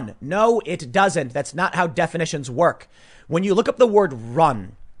 1. No, it doesn't. That's not how definitions work. When you look up the word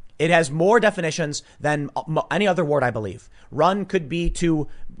run, it has more definitions than any other word, I believe. Run could be to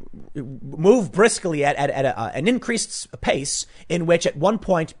move briskly at an increased pace in which at one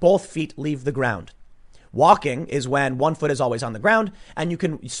point both feet leave the ground. Walking is when one foot is always on the ground, and you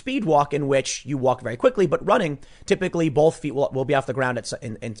can speed walk in which you walk very quickly, but running, typically both feet will be off the ground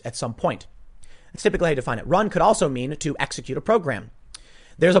at some point. That's typically how you define it. Run could also mean to execute a program.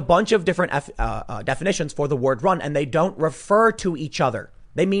 There's a bunch of different definitions for the word run, and they don't refer to each other.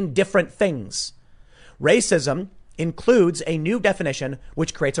 They mean different things. Racism includes a new definition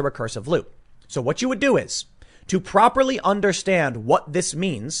which creates a recursive loop. So what you would do is, to properly understand what this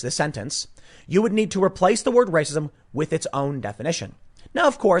means, this sentence, you would need to replace the word racism with its own definition. Now,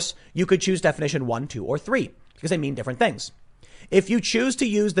 of course, you could choose definition 1, 2, or 3 because they mean different things. If you choose to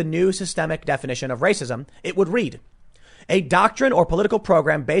use the new systemic definition of racism, it would read, a doctrine or political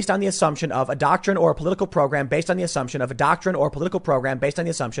program based on the assumption of a doctrine or a political program based on the assumption of a doctrine or political program based on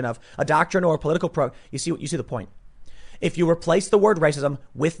the assumption of a doctrine or political You see the point. If you replace the word racism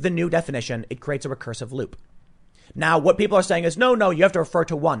with the new definition, it creates a recursive loop. Now, what people are saying is, no, you have to refer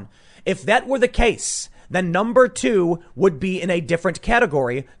to 1. If that were the case, then number 2 would be in a different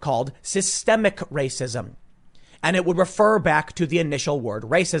category called systemic racism. And it would refer back to the initial word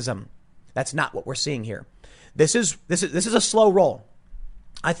racism. That's not what we're seeing here. This is a slow roll.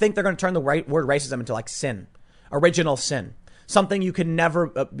 I think they're going to turn the word racism into like sin, original sin, something you can never,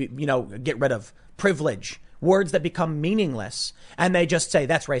 get rid of, privilege, words that become meaningless. And they just say,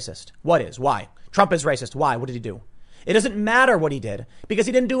 that's racist. What is? Why? Trump is racist. Why? What did he do? It doesn't matter what he did because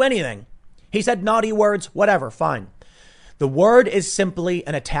he didn't do anything. He said naughty words, whatever, fine. The word is simply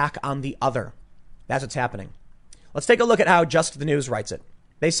an attack on the other. That's what's happening. Let's take a look at how Just the News writes it.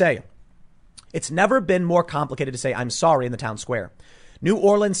 They say, it's never been more complicated to say I'm sorry in the town square. New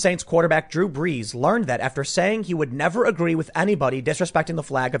Orleans Saints quarterback Drew Brees learned that after saying he would never agree with anybody disrespecting the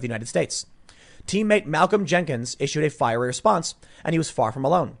flag of the United States. Teammate Malcolm Jenkins issued a fiery response, and he was far from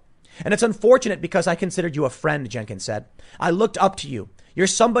alone. And it's unfortunate because I considered you a friend, Jenkins said. I looked up to you. You're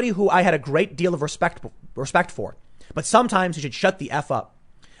somebody who I had a great deal of respect for. But sometimes you should shut the F up.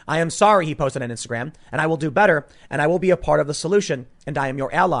 I am sorry, he posted on Instagram, and I will do better, and I will be a part of the solution, and I am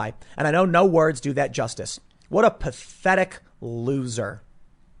your ally, and I know no words do that justice. What a pathetic loser.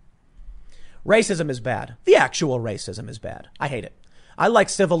 Racism is bad. The actual racism is bad. I hate it. I like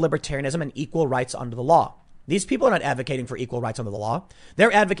civil libertarianism and equal rights under the law. These people are not advocating for equal rights under the law.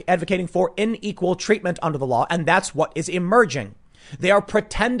 They're advocating for unequal treatment under the law, and that's what is emerging. They are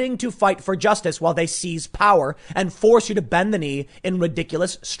pretending to fight for justice while they seize power and force you to bend the knee in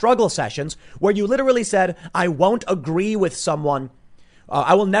ridiculous struggle sessions where you literally said, I won't agree with someone.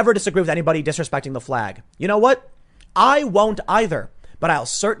 I will never disagree with anybody disrespecting the flag. You know what? I won't either, but I'll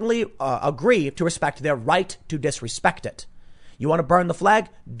certainly agree to respect their right to disrespect it. You want to burn the flag?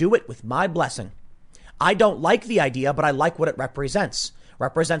 Do it with my blessing. I don't like the idea, but I like what it represents.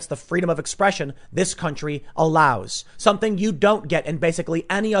 Represents the freedom of expression this country allows. Something you don't get in basically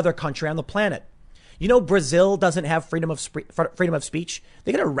any other country on the planet. You know, Brazil doesn't have freedom of speech.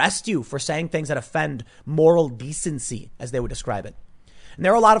 They can arrest you for saying things that offend moral decency, as they would describe it. And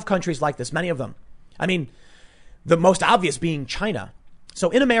there are a lot of countries like this, many of them. I mean, the most obvious being China. So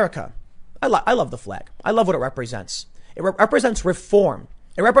in America, I love the flag. I love what it represents. It represents reform.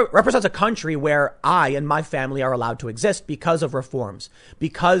 It represents a country where I and my family are allowed to exist because of reforms,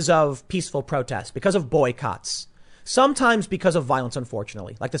 because of peaceful protests, because of boycotts, sometimes because of violence,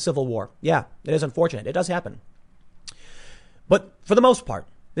 unfortunately, like the Civil War. Yeah, it is unfortunate. It does happen. But for the most part,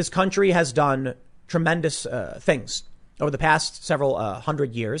 this country has done tremendous things over the past several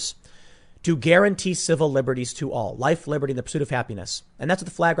hundred years to guarantee civil liberties to all, life, liberty, and the pursuit of happiness. And that's what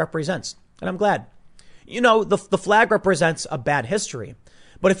the flag represents. And I'm glad. You know, the flag represents a bad history.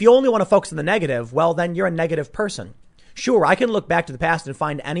 But if you only want to focus on the negative, well, then you're a negative person. Sure, I can look back to the past and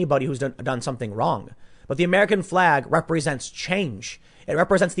find anybody who's done something wrong. But the American flag represents change. It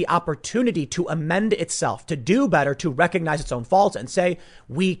represents the opportunity to amend itself, to do better, to recognize its own faults and say,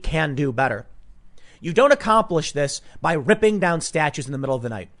 we can do better. You don't accomplish this by ripping down statues in the middle of the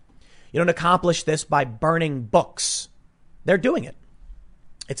night. You don't accomplish this by burning books. They're doing it.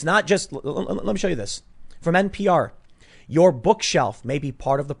 It's not just, let me show you this. From NPR. Your bookshelf may be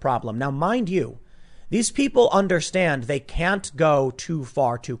part of the problem. Now, mind you, these people understand they can't go too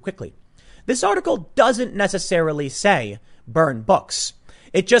far too quickly. This article doesn't necessarily say burn books.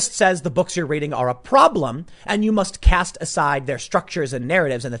 It just says the books you're reading are a problem and you must cast aside their structures and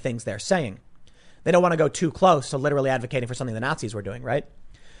narratives and the things they're saying. They don't want to go too close to literally advocating for something the Nazis were doing, right?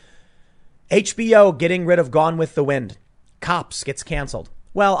 HBO getting rid of Gone with the Wind. Cops gets canceled.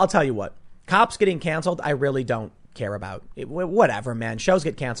 Well, I'll tell you what. Cops getting canceled, I really don't care about. Whatever, man. Shows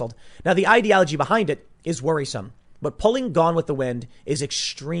get canceled. Now, the ideology behind it is worrisome, but pulling Gone with the Wind is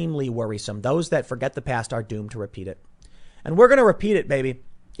extremely worrisome. Those that forget the past are doomed to repeat it. And we're going to repeat it, baby.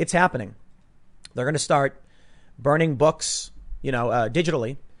 It's happening. They're going to start burning books,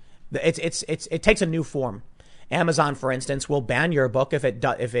 digitally. It takes a new form. Amazon, for instance, will ban your book if it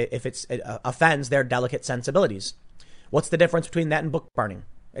offends their delicate sensibilities. What's the difference between that and book burning?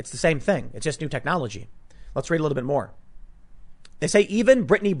 It's the same thing. It's just new technology. Let's read a little bit more. They say even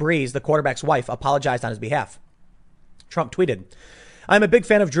Brittany Breeze, the quarterback's wife, apologized on his behalf. Trump tweeted, I'm a big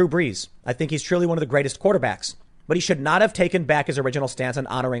fan of Drew Brees. I think he's truly one of the greatest quarterbacks, but he should not have taken back his original stance on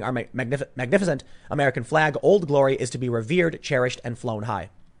honoring our magnificent American flag. Old Glory is to be revered, cherished, and flown high.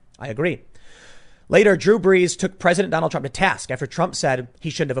 I agree. Later, Drew Brees took President Donald Trump to task after Trump said he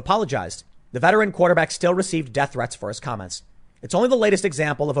shouldn't have apologized. The veteran quarterback still received death threats for his comments. It's only the latest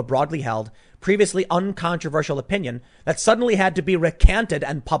example of a broadly held, previously uncontroversial opinion that suddenly had to be recanted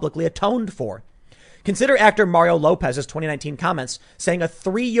and publicly atoned for. Consider actor Mario Lopez's 2019 comments saying a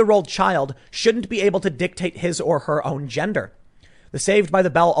 3-year-old child shouldn't be able to dictate his or her own gender. The Saved by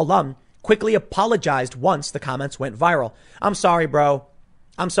the Bell alum quickly apologized once the comments went viral. I'm sorry, bro.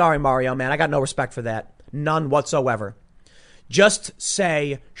 I'm sorry, Mario, man. I got no respect for that. None whatsoever. Just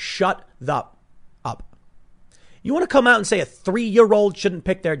say, shut the up. You want to come out and say a 3-year-old shouldn't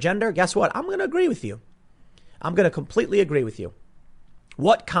pick their gender? Guess what? I'm going to agree with you. I'm going to completely agree with you.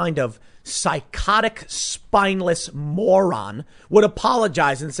 What kind of psychotic, spineless moron would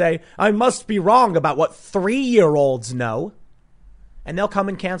apologize and say, I must be wrong about what 3-year-olds know? And they'll come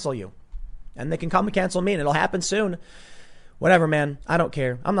and cancel you. And they can come and cancel me, and it'll happen soon. Whatever, man. I don't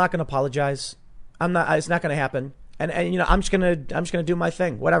care. I'm not going to apologize. It's not going to happen. And I'm just going to do my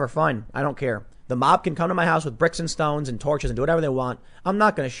thing. Whatever. Fine. I don't care. The mob can come to my house with bricks and stones and torches and do whatever they want. I'm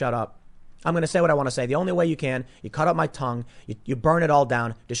not going to shut up. I'm going to say what I want to say. The only way you can, you cut up my tongue, you burn it all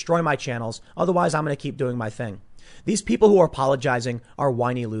down, destroy my channels. Otherwise, I'm going to keep doing my thing. These people who are apologizing are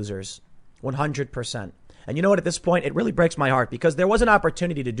whiny losers. 100%. And you know what? At this point, it really breaks my heart because there was an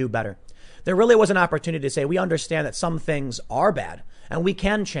opportunity to do better. There really was an opportunity to say, we understand that some things are bad and we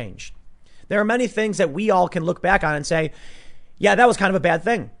can change. There are many things that we all can look back on and say, yeah, that was kind of a bad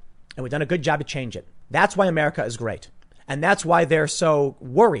thing. And we've done a good job to change it. That's why America is great. And that's why they're so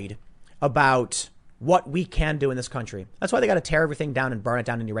worried about what we can do in this country. That's why they got to tear everything down and burn it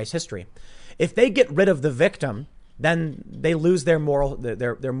down and erase history. If they get rid of the victim, then they lose their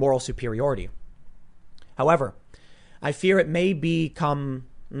moral superiority. However, I fear it may become,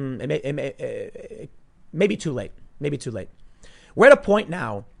 it may be too late. Maybe too late. We're at a point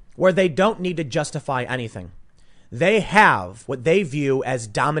now where they don't need to justify anything. They have what they view as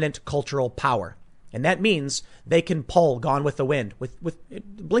dominant cultural power. And that means they can pull Gone with the Wind with the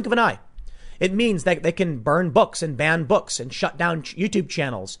blink of an eye. It means that they can burn books and ban books and shut down YouTube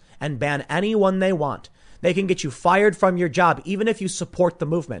channels and ban anyone they want. They can get you fired from your job, even if you support the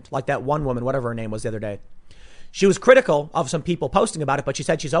movement, like that one woman, whatever her name was the other day. She was critical of some people posting about it, but she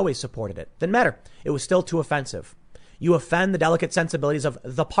said she's always supported it. Didn't matter. It was still too offensive. You offend the delicate sensibilities of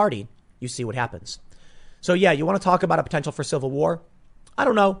the party, you see what happens. So yeah, you want to talk about a potential for civil war? I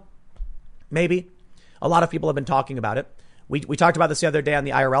don't know. Maybe. A lot of people have been talking about it. We talked about this the other day on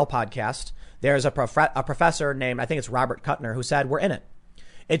the IRL podcast. There's a professor named, I think it's Robert Kuttner, who said, we're in it.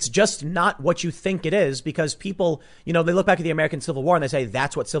 It's just not what you think it is, because people, they look back at the American Civil War and they say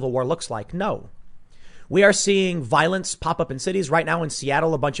that's what civil war looks like. No. We are seeing violence pop up in cities right now. In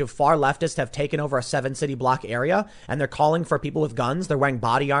Seattle, a bunch of far leftists have taken over a 7-city block area, and they're calling for people with guns. They're wearing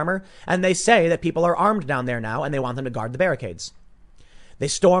body armor, and they say that people are armed down there now, and they want them to guard the barricades. They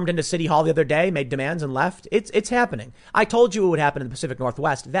stormed into City Hall the other day, made demands, and left. It's happening. I told you it would happen in the Pacific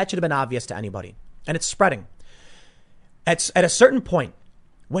Northwest. That should have been obvious to anybody. And it's spreading. At a certain point,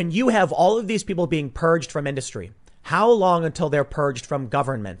 when you have all of these people being purged from industry, how long until they're purged from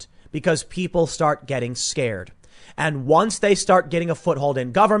government? Because people start getting scared. And once they start getting a foothold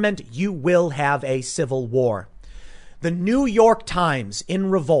in government, you will have a civil war. The New York Times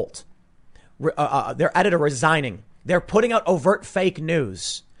in revolt, their editor resigning. They're putting out overt fake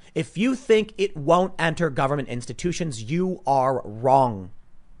news. If you think it won't enter government institutions, you are wrong.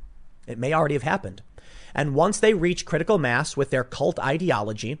 It may already have happened. And once they reach critical mass with their cult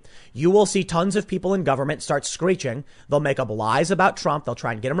ideology, you will see tons of people in government start screeching. They'll make up lies about Trump. They'll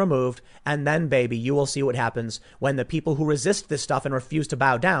try and get him removed. And then, baby, you will see what happens when the people who resist this stuff and refuse to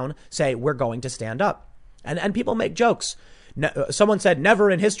bow down say, we're going to stand up. And people make jokes. Someone said, never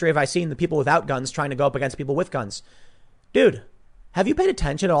in history have I seen the people without guns trying to go up against people with guns. Dude, have you paid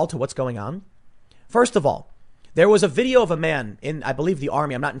attention at all to what's going on? First of all, there was a video of a man in, I believe, the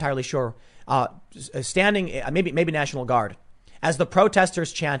army. I'm not entirely sure. Standing, maybe National Guard. As the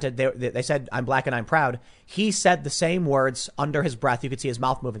protesters chanted, they said, I'm black and I'm proud. He said the same words under his breath. You could see his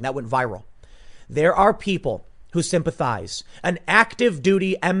mouth moving. That went viral. There are people who sympathize. An active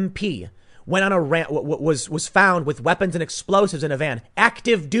duty MP went on a rant, was found with weapons and explosives in a van.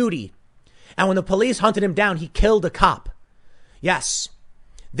 Active duty. And when the police hunted him down, he killed a cop. Yes,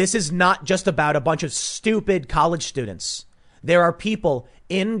 this is not just about a bunch of stupid college students. There are people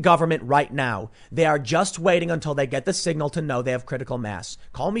in government right now. They are just waiting until they get the signal to know they have critical mass.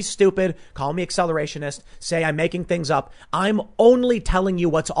 Call me stupid. Call me accelerationist. Say I'm making things up. I'm only telling you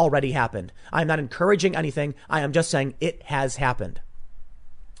what's already happened. I'm not encouraging anything. I am just saying it has happened.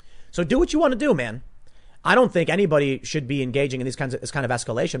 So do what you want to do, man. I don't think anybody should be engaging in this kind of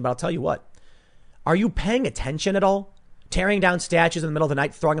escalation, but I'll tell you what. Are you paying attention at all? Tearing down statues in the middle of the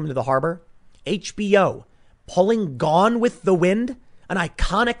night, throwing them into the harbor? HBO pulling Gone with the Wind, an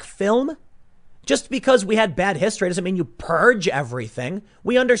iconic film? Just because we had bad history doesn't mean you purge everything.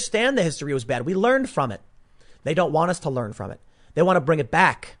 We understand the history was bad. We learned from it. They don't want us to learn from it. They want to bring it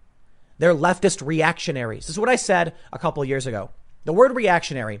back. They're leftist reactionaries. This is what I said a couple of years ago. The word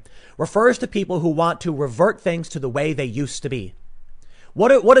reactionary refers to people who want to revert things to the way they used to be.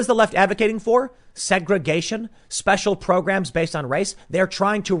 What is the left advocating for? Segregation, special programs based on race. They're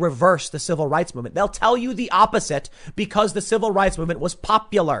trying to reverse the civil rights movement. They'll tell you the opposite because the civil rights movement was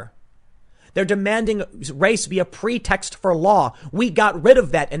popular. They're demanding race be a pretext for law. We got rid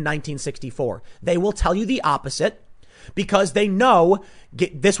of that in 1964. They will tell you the opposite because they know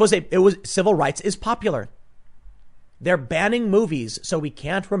civil rights is popular. They're banning movies so we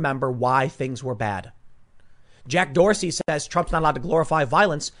can't remember why things were bad. Jack Dorsey says Trump's not allowed to glorify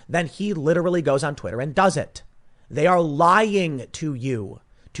violence. Then he literally goes on Twitter and does it. They are lying to you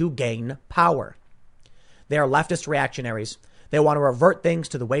to gain power. They are leftist reactionaries. They want to revert things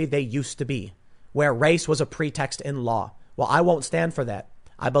to the way they used to be, where race was a pretext in law. Well, I won't stand for that.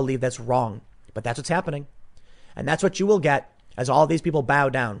 I believe that's wrong, but that's what's happening. And that's what you will get as all these people bow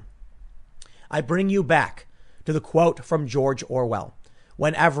down. I bring you back to the quote from George Orwell.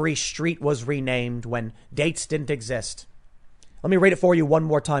 When every street was renamed, when dates didn't exist. Let me read it for you one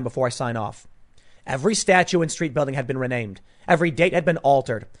more time before I sign off. Every statue and street building had been renamed. Every date had been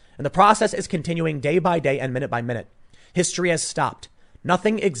altered. And the process is continuing day by day and minute by minute. History has stopped.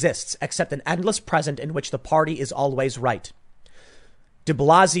 Nothing exists except an endless present in which the party is always right. De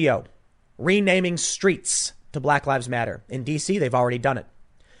Blasio, renaming streets to Black Lives Matter. In D.C., they've already done it.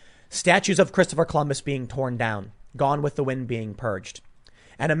 Statues of Christopher Columbus being torn down. Gone with the Wind being purged.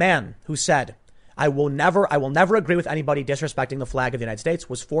 And a man who said, I will never agree with anybody disrespecting the flag of the United States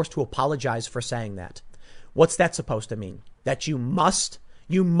was forced to apologize for saying that. What's that supposed to mean? That you must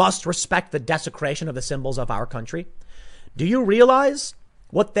respect the desecration of the symbols of our country? Do you realize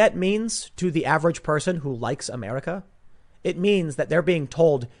what that means to the average person who likes America? It means that they're being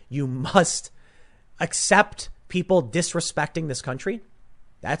told you must accept people disrespecting this country.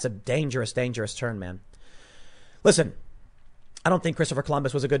 That's a dangerous, dangerous turn, man. Listen, I don't think Christopher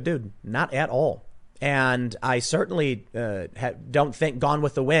Columbus was a good dude. Not at all. And I certainly don't think Gone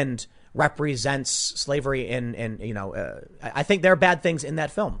with the Wind represents slavery I think there are bad things in that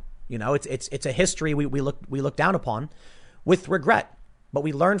film. You know, it's a history we look down upon with regret, but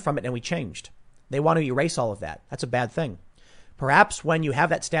we learned from it and we changed. They want to erase all of that. That's a bad thing. Perhaps when you have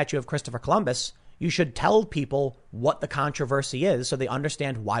that statue of Christopher Columbus, you should tell people what the controversy is so they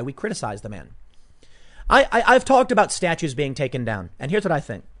understand why we criticize the man. I've talked about statues being taken down, and here's what I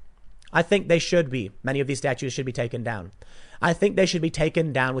think. I think they should be. Many of these statues should be taken down. I think they should be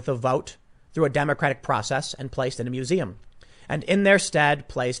taken down with a vote through a democratic process and placed in a museum. And in their stead,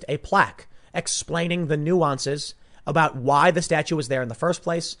 placed a plaque explaining the nuances about why the statue was there in the first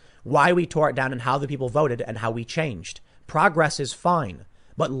place, why we tore it down, and how the people voted and how we changed. Progress is fine,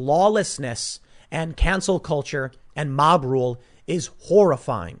 but lawlessness and cancel culture and mob rule is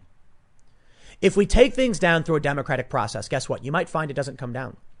horrifying. If we take things down through a democratic process, guess what? You might find it doesn't come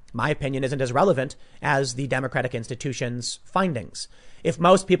down. My opinion isn't as relevant as the democratic institution's findings. If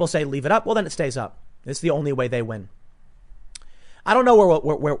most people say leave it up, well, then it stays up. It's the only way they win. I don't know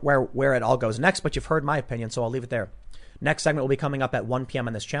where it all goes next, but you've heard my opinion, so I'll leave it there. Next segment will be coming up at 1 p.m.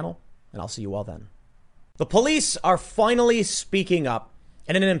 on this channel, and I'll see you all then. The police are finally speaking up,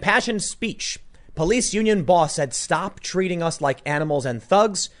 and in an impassioned speech, police union boss said, stop treating us like animals and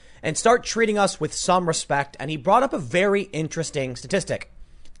thugs and start treating us with some respect. And he brought up a very interesting statistic.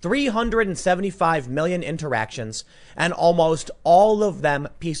 375 million interactions and almost all of them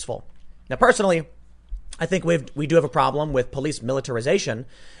peaceful. Now, personally, I think we do have a problem with police militarization.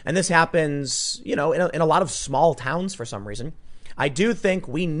 And this happens, in a lot of small towns for some reason. I do think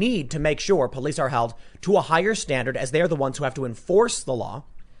we need to make sure police are held to a higher standard as they are the ones who have to enforce the law.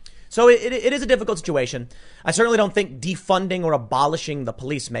 So it is a difficult situation. I certainly don't think defunding or abolishing the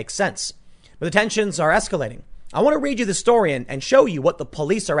police makes sense. But the tensions are escalating. I want to read you the story and show you what the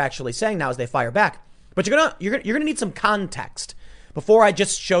police are actually saying now as they fire back. But you're gonna need some context before I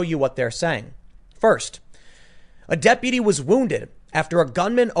just show you what they're saying. First, a deputy was wounded after a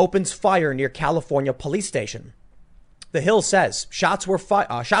gunman opens fire near California police station. The Hill says shots were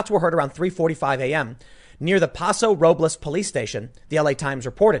heard around 3:45 a.m. near the Paso Robles police station, the LA Times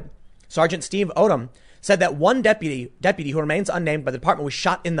reported. Sergeant Steve Odom said that one deputy who remains unnamed by the department was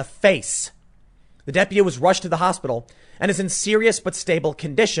shot in the face. The deputy was rushed to the hospital and is in serious but stable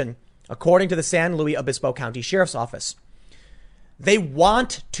condition, according to the San Luis Obispo County Sheriff's Office. They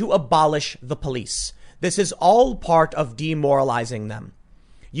want to abolish the police. This is all part of demoralizing them.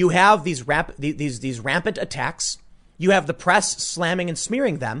 You have these rampant attacks. You have the press slamming and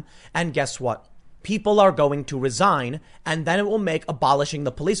smearing them. And guess what? People are going to resign, and then it will make abolishing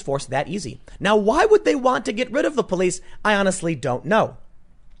the police force that easy. Now, why would they want to get rid of the police? I honestly don't know.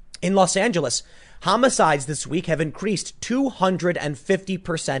 In Los Angeles, homicides this week have increased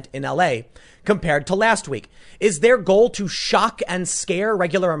 250% in LA compared to last week. Is their goal to shock and scare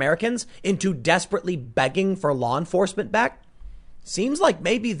regular Americans into desperately begging for law enforcement back? Seems like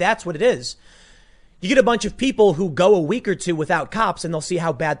maybe that's what it is. You get a bunch of people who go a week or two without cops and they'll see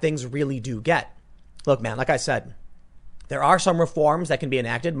how bad things really do get. Look, man, like I said, there are some reforms that can be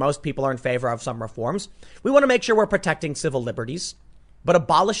enacted. Most people are in favor of some reforms. We want to make sure we're protecting civil liberties, but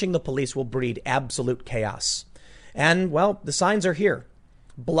abolishing the police will breed absolute chaos. And, well, the signs are here.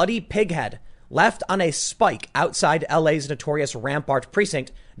 Bloody pighead left on a spike outside LA's notorious Rampart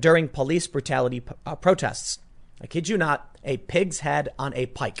precinct during police brutality protests. I kid you not, a pig's head on a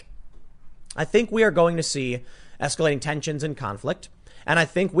pike. I think we are going to see escalating tensions and conflict. And I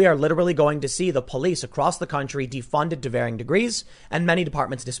think we are literally going to see the police across the country defunded to varying degrees and many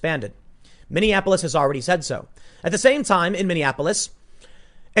departments disbanded. Minneapolis has already said so. At the same time, in Minneapolis,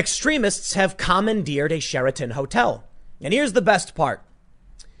 extremists have commandeered a Sheraton hotel. And here's the best part.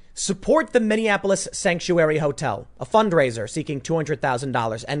 Support the Minneapolis Sanctuary Hotel, a fundraiser seeking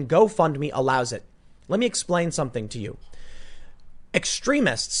 $200,000, and GoFundMe allows it. Let me explain something to you.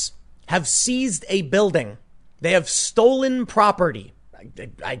 Extremists have seized a building. They have stolen property.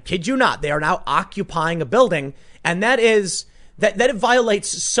 I kid you not. They are now occupying a building. And that it violates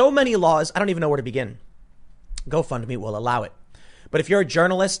so many laws. I don't even know where to begin. GoFundMe will allow it. But if you're a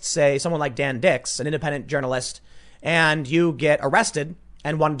journalist, say someone like Dan Dix, an independent journalist, and you get arrested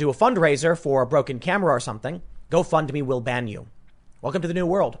and want to do a fundraiser for a broken camera or something, GoFundMe will ban you. Welcome to the new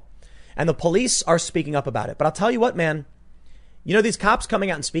world. And the police are speaking up about it. But I'll tell you what, man, you know, these cops coming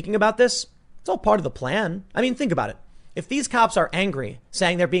out and speaking about this, it's all part of the plan. I mean, think about it. If these cops are angry,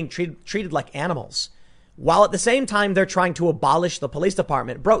 saying they're being treated like animals, while at the same time they're trying to abolish the police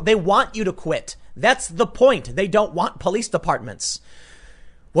department, bro, they want you to quit. That's the point. They don't want police departments.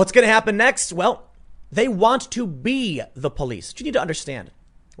 What's going to happen next? Well, they want to be the police. You need to understand.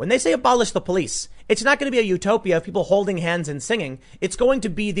 When they say abolish the police, it's not going to be a utopia of people holding hands and singing. It's going to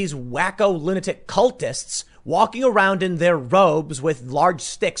be these wacko lunatic cultists walking around in their robes with large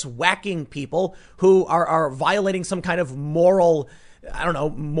sticks, whacking people who are violating some kind of moral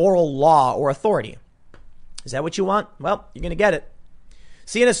law or authority. Is that what you want? Well, you're going to get it.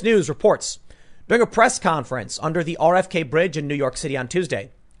 CNS News reports during a press conference under the RFK Bridge in New York City on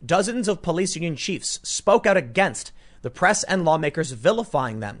Tuesday, dozens of police union chiefs spoke out against the press and lawmakers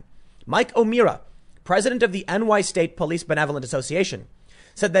vilifying them. Mike O'Meara, president of the NY State Police Benevolent Association,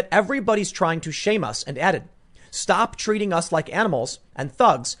 said that everybody's trying to shame us and added, stop treating us like animals and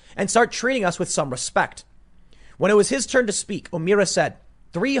thugs and start treating us with some respect. When it was his turn to speak, O'Meara said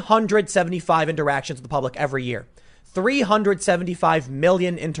 375 interactions with the public every year, 375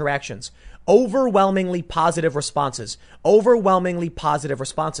 million interactions, overwhelmingly positive responses. But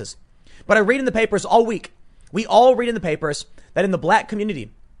I read in the papers all week. We all read in the papers that in the black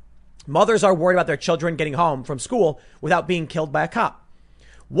community, mothers are worried about their children getting home from school without being killed by a cop.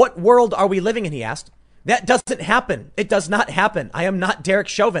 What world are we living in? He asked. That doesn't happen. It does not happen. I am not Derek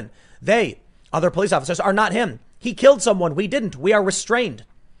Chauvin. They, other police officers, are not him. He killed someone. We didn't. We are restrained.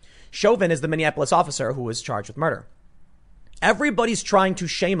 Chauvin is the Minneapolis officer who was charged with murder. Everybody's trying to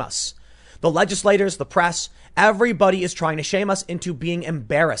shame us. The legislators, the press, everybody is trying to shame us into being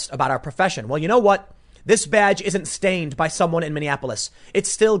embarrassed about our profession. Well, you know what? This badge isn't stained by someone in Minneapolis.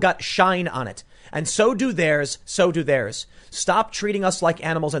 It's still got shine on it. And so do theirs. Stop treating us like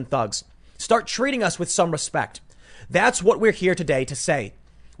animals and thugs. Start treating us with some respect. That's what we're here today to say.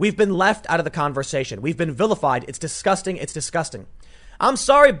 We've been left out of the conversation. We've been vilified. It's disgusting. I'm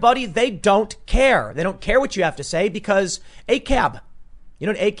sorry, buddy. They don't care. They don't care what you have to say because ACAB. You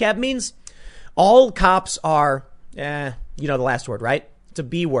know what ACAB means? All cops are, you know the last word, right? It's a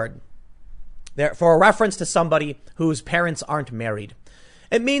B word. There for a reference to somebody whose parents aren't married.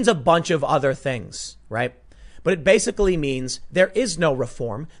 It means a bunch of other things, right? But it basically means there is no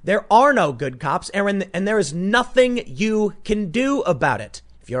reform. There are no good cops, and there is nothing you can do about it.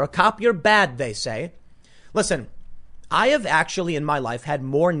 If you're a cop, you're bad, they say. Listen, I have actually in my life had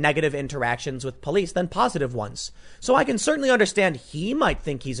more negative interactions with police than positive ones. So I can certainly understand he might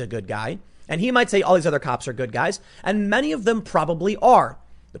think he's a good guy, and he might say all these other cops are good guys, and many of them probably are.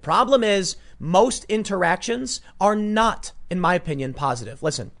 The problem is most interactions are not, in my opinion, positive.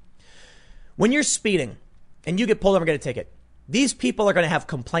 Listen, when you're speeding and you get pulled over and get a ticket, these people are going to have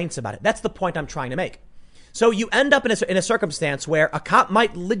complaints about it. That's the point I'm trying to make. So you end up in a circumstance where a cop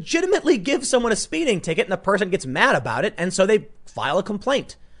might legitimately give someone a speeding ticket and the person gets mad about it. And so they file a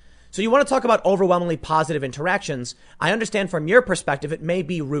complaint. So you want to talk about overwhelmingly positive interactions. I understand from your perspective, it may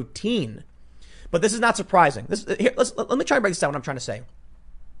be routine, but this is not surprising. Let me try and break this down what I'm trying to say.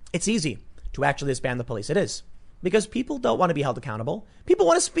 It's easy to actually disband the police. It is because people don't want to be held accountable. People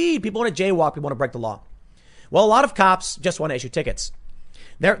want to speed. People want to jaywalk. People want to break the law. Well, a lot of cops just want to issue tickets.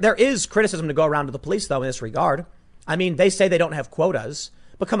 There is criticism to go around to the police, though, in this regard. I mean, they say they don't have quotas,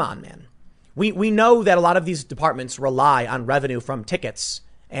 but come on, man. We know that a lot of these departments rely on revenue from tickets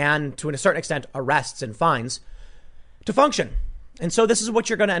and to a certain extent arrests and fines to function. And so this is what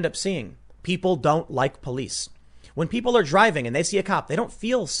you're going to end up seeing. People don't like police. When people are driving and they see a cop, they don't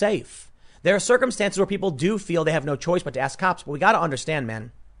feel safe. There are circumstances where people do feel they have no choice but to ask cops. But we got to understand,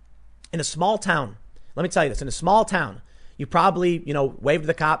 man, in a small town, let me tell you this, in a small town, you probably, wave to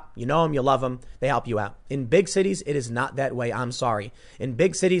the cop, you know him, you love him, they help you out. In big cities, it is not that way. I'm sorry. In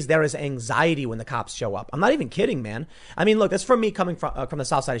big cities, there is anxiety when the cops show up. I'm not even kidding, man. I mean, look, that's from me coming from the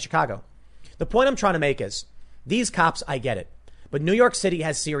south side of Chicago. The point I'm trying to make is these cops, I get it. But New York City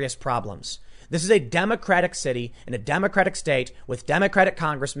has serious problems. This is a Democratic city in a Democratic state with Democratic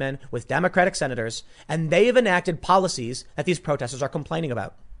congressmen, with Democratic senators, and they have enacted policies that these protesters are complaining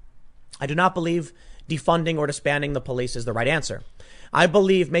about. I do not believe defunding or disbanding the police is the right answer. I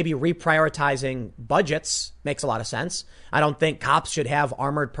believe maybe reprioritizing budgets makes a lot of sense. I don't think cops should have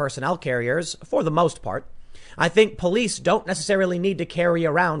armored personnel carriers for the most part. I think police don't necessarily need to carry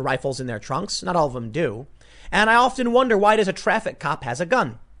around rifles in their trunks. Not all of them do. And I often wonder, why does a traffic cop has a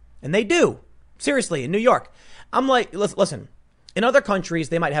gun? And they do. Seriously, in New York. I'm like, listen, in other countries,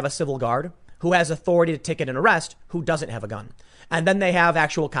 they might have a civil guard who has authority to ticket and arrest who doesn't have a gun. And then they have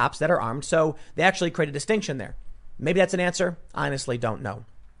actual cops that are armed. So they actually create a distinction there. Maybe that's an answer. I honestly don't know.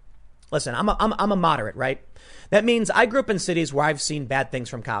 Listen, I'm a moderate, right? That means I grew up in cities where I've seen bad things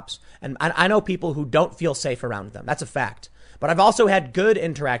from cops. And I know people who don't feel safe around them. That's a fact. But I've also had good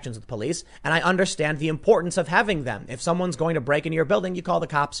interactions with police, and I understand the importance of having them. If someone's going to break into your building, you call the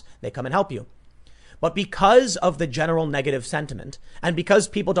cops, they come and help you. But because of the general negative sentiment, and because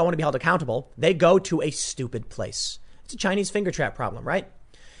people don't want to be held accountable, they go to a stupid place. It's a Chinese finger trap problem, right?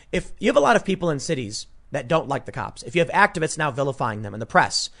 If you have a lot of people in cities that don't like the cops, if you have activists now vilifying them in the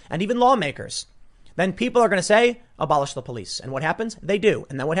press, and even lawmakers, then people are going to say, abolish the police. And what happens? They do.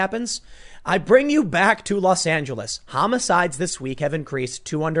 And then what happens? I bring you back to Los Angeles. Homicides this week have increased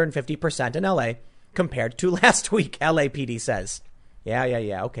 250% in LA compared to last week, LAPD says. Yeah.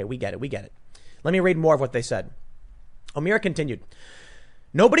 Okay, we get it. Let me read more of what they said. O'Meara continued.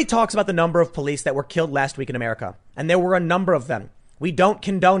 Nobody talks about the number of police that were killed last week in America. And there were a number of them. We don't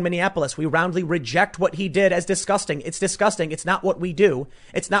condone Minneapolis. We roundly reject what he did as disgusting. It's disgusting. It's not what we do.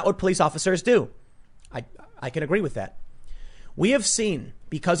 It's not what police officers do. I can agree with that. We have seen,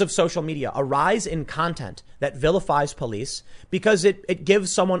 because of social media, a rise in content that vilifies police because it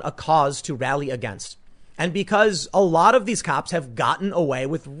gives someone a cause to rally against. And because a lot of these cops have gotten away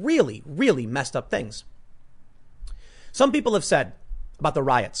with really, really messed up things. Some people have said about the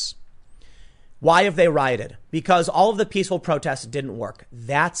riots. Why have they rioted? Because all of the peaceful protests didn't work.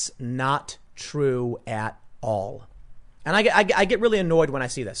 That's not true at all. And I get really annoyed when I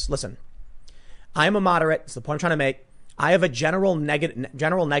see this. Listen. I am a moderate. It's the point I'm trying to make. I have a general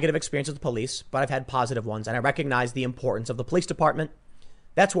negative experience with the police, but I've had positive ones, and I recognize the importance of the police department.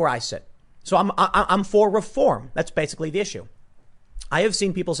 That's where I sit. So I'm for reform. That's basically the issue. I have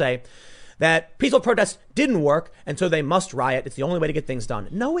seen people say that peaceful protests didn't work, and so they must riot. It's the only way to get things done.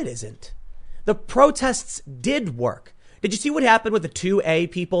 No, it isn't. The protests did work. Did you see what happened with the 2A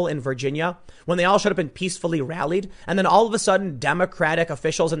people in Virginia when they all showed up and peacefully rallied, and then all of a sudden Democratic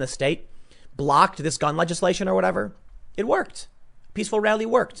officials in the state blocked this gun legislation or whatever? It worked. Peaceful rally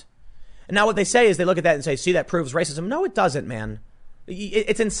worked. And now what they say is they look at that and say, see, that proves racism. No, it doesn't, man.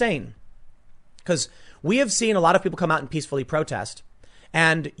 It's insane. Because we have seen a lot of people come out and peacefully protest.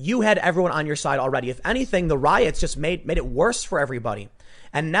 And you had everyone on your side already. If anything, the riots just made it worse for everybody.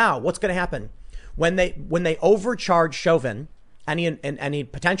 And now what's going to happen? When they overcharge Chauvin and he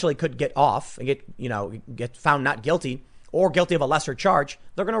potentially could get off and get found not guilty or guilty of a lesser charge,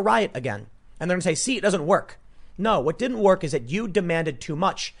 they're going to riot again. And they're going to say, see, it doesn't work. No, what didn't work is that you demanded too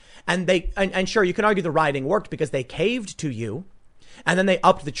much. And sure, you can argue the rioting worked because they caved to you. And then they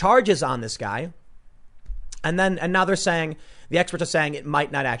upped the charges on this guy. And now they're saying, the experts are saying it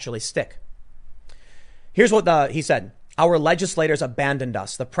might not actually stick. Here's what he said. Our legislators abandoned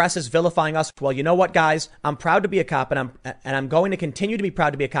us. The press is vilifying us. Well, you know what, guys? I'm proud to be a cop, and I'm going to continue to be proud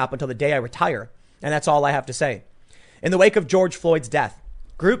to be a cop until the day I retire. And that's all I have to say. In the wake of George Floyd's death,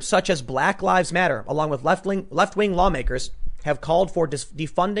 groups such as Black Lives Matter, along with left-wing lawmakers, have called for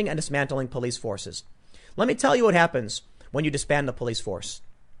defunding and dismantling police forces. Let me tell you what happens when you disband the police force.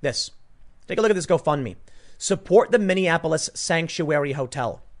 Take a look at this GoFundMe. Support the Minneapolis Sanctuary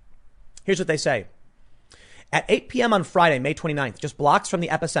Hotel. Here's what they say. At 8 p.m. on Friday, May 29th, just blocks from the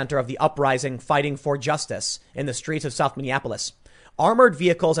epicenter of the uprising fighting for justice in the streets of South Minneapolis, armored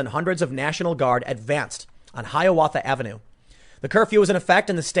vehicles and hundreds of National Guard advanced on Hiawatha Avenue. The curfew was in effect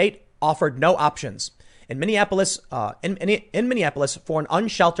and the state offered no options. In Minneapolis, for an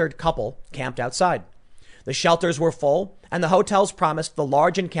unsheltered couple camped outside. The shelters were full and the hotels promised the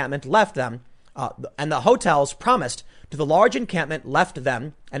large encampment left them. And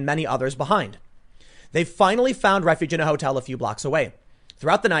many others behind. They finally found refuge in a hotel a few blocks away.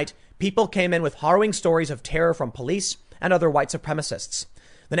 Throughout the night, people came in with harrowing stories of terror from police and other white supremacists.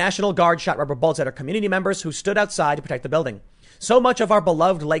 The National Guard shot rubber bullets at our community members who stood outside to protect the building. So much of our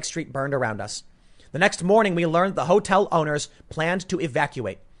beloved Lake Street burned around us. The next morning, we learned the hotel owners planned to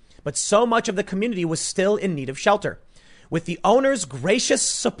evacuate, but so much of the community was still in need of shelter. With the owners' gracious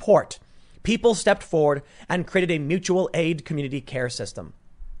support, people stepped forward and created a mutual aid community care system.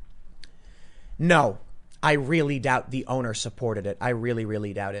 No, I really doubt the owner supported it. I really,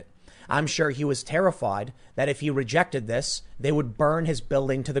 really doubt it. I'm sure he was terrified that if he rejected this, they would burn his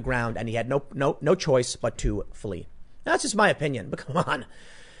building to the ground and he had no choice but to flee. That's just my opinion, but come on,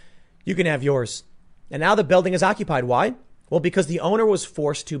 you can have yours. And now the building is occupied. Why? Well, because the owner was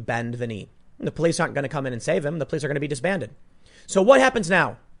forced to bend the knee. The police aren't going to come in and save him. The police are going to be disbanded. So what happens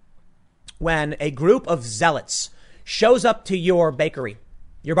now when a group of zealots shows up to your bakery,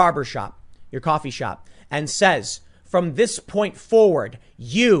 your barber shop, your coffee shop, and says, from this point forward,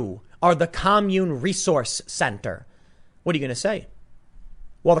 you are the Commune Resource Center. What are you going to say?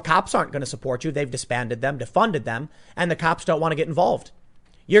 Well, the cops aren't going to support you. They've disbanded them, defunded them, and the cops don't want to get involved.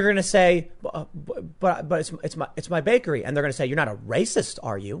 You're going to say, but it's my bakery. And they're going to say, you're not a racist,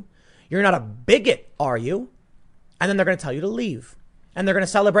 are you? You're not a bigot, are you? And then they're going to tell you to leave. And they're going to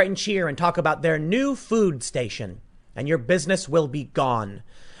celebrate and cheer and talk about their new food station. And your business will be gone.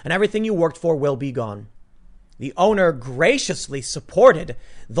 And everything you worked for will be gone. The owner graciously supported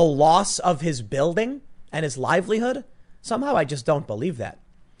the loss of his building and his livelihood. Somehow I just don't believe that.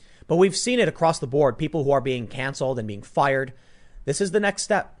 But we've seen it across the board. People who are being canceled and being fired. This is the next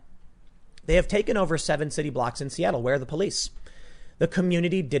step. They have taken over 7 city blocks in Seattle. Where are the police? The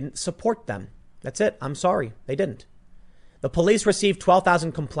community didn't support them. That's it. I'm sorry. They didn't. The police received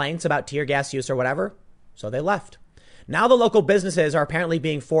 12,000 complaints about tear gas use or whatever. So they left. Now the local businesses are apparently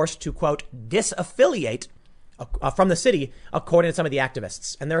being forced to, quote, disaffiliate from the city, according to some of the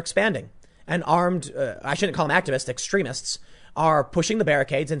activists. And they're expanding. And armed, I shouldn't call them activists, extremists, are pushing the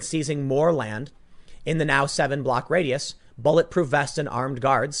barricades and seizing more land in the now 7-block radius. Bulletproof vests and armed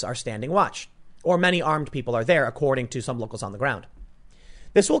guards are standing watch. Or many armed people are there, according to some locals on the ground.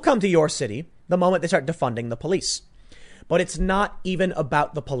 This will come to your city the moment they start defunding the police. But it's not even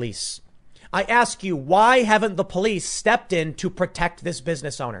about the police. I ask you, why haven't the police stepped in to protect this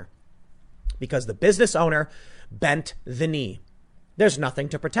business owner? Because the business owner bent the knee. There's nothing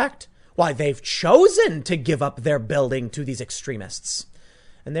to protect. Why, they've chosen to give up their building to these extremists.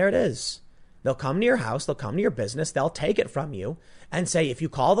 And there it is. They'll come to your house, they'll come to your business, they'll take it from you and say, if you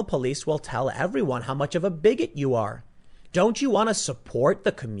call the police, we'll tell everyone how much of a bigot you are. Don't you want to support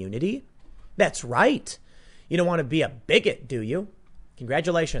the community? That's right. You don't want to be a bigot, do you?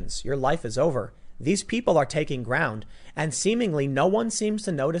 Congratulations, your life is over. These people are taking ground, and seemingly no one seems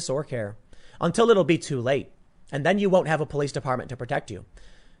to notice or care until it'll be too late. And then you won't have a police department to protect you.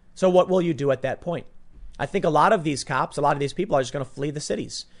 So what will you do at that point? I think a lot of these cops, a lot of these people are just going to flee the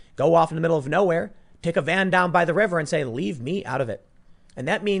cities, go off in the middle of nowhere, take a van down by the river and say, leave me out of it. And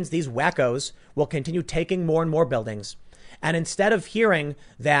that means these wackos will continue taking more and more buildings. And instead of hearing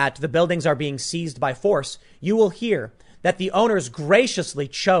that the buildings are being seized by force, you will hear that the owners graciously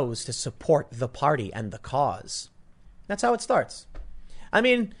chose to support the party and the cause. That's how it starts. I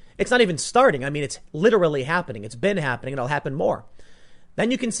mean, it's not even starting. I mean, it's literally happening. It's been happening and it'll happen more.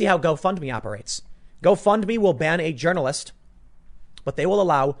 Then you can see how GoFundMe operates. GoFundMe will ban a journalist, but they will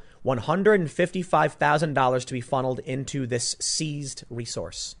allow $155,000 to be funneled into this seized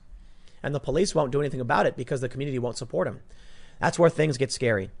resource. And the police won't do anything about it because the community won't support them. That's where things get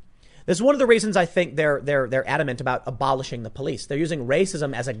scary. This is one of the reasons I think they're adamant about abolishing the police. They're using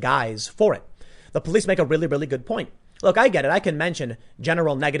racism as a guise for it. The police make a really, really good point. Look, I get it. I can mention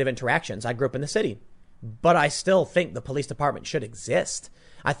general negative interactions. I grew up in the city, but I still think the police department should exist.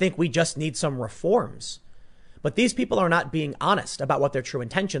 I think we just need some reforms. But these people are not being honest about what their true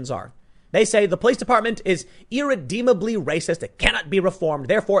intentions are. They say the police department is irredeemably racist. It cannot be reformed.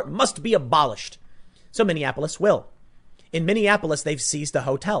 Therefore, it must be abolished. So Minneapolis will. In Minneapolis, they've seized a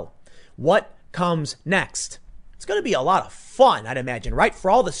hotel. What comes next? It's going to be a lot of fun, I'd imagine, right?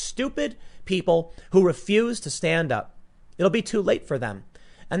 For all the stupid people who refuse to stand up. It'll be too late for them.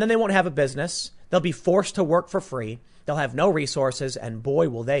 And then they won't have a business. They'll be forced to work for free. They'll have no resources. And boy,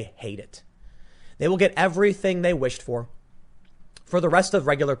 will they hate it. They will get everything they wished for. For the rest of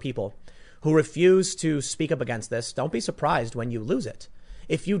regular people who refuse to speak up against this, don't be surprised when you lose it.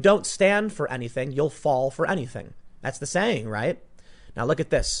 If you don't stand for anything, you'll fall for anything. That's the saying, right? Now look at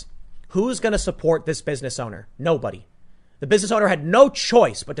this. Who's going to support this business owner? Nobody. The business owner had no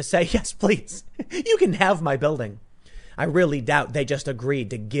choice but to say, yes, please, you can have my building. I really doubt they just agreed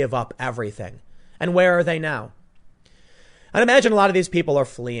to give up everything. And where are they now? I'd imagine a lot of these people are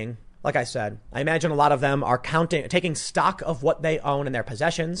fleeing. Like I said, I imagine a lot of them are taking stock of what they own and their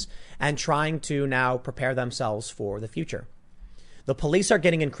possessions and trying to now prepare themselves for the future. The police are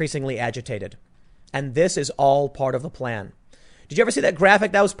getting increasingly agitated. And this is all part of the plan. Did you ever see that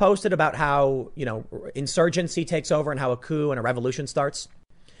graphic that was posted about how, insurgency takes over and how a coup and a revolution starts?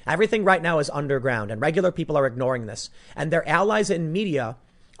 Everything right now is underground and regular people are ignoring this. And their allies in media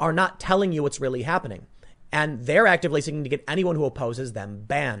are not telling you what's really happening. And they're actively seeking to get anyone who opposes them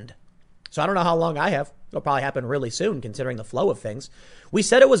banned. So I don't know how long I have. It'll probably happen really soon, considering the flow of things. We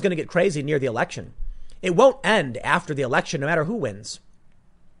said it was going to get crazy near the election. It won't end after the election, no matter who wins.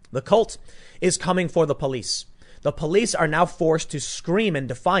 The cult is coming for the police. The police are now forced to scream in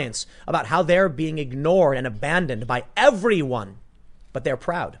defiance about how they're being ignored and abandoned by everyone. But they're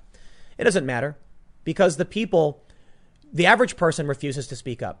proud. It doesn't matter because the average person refuses to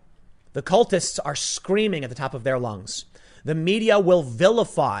speak up. The cultists are screaming at the top of their lungs. The media will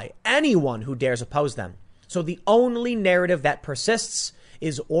vilify anyone who dares oppose them. So the only narrative that persists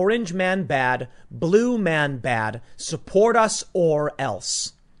is orange man bad, blue man bad, support us or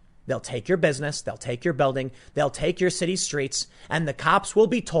else. They'll take your business, they'll take your building, they'll take your city streets, and the cops will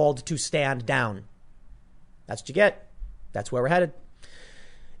be told to stand down. That's what you get. That's where we're headed.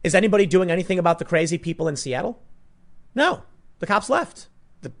 Is anybody doing anything about the crazy people in Seattle? No. The cops left.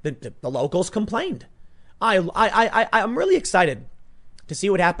 The locals complained. I'm really excited to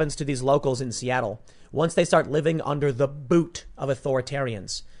see what happens to these locals in Seattle once they start living under the boot of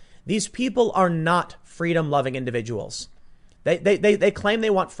authoritarians. These people are not freedom-loving individuals. They claim they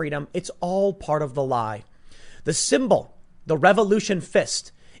want freedom. It's all part of the lie. The symbol, the revolution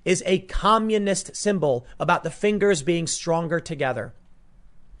fist, is a communist symbol about the fingers being stronger together.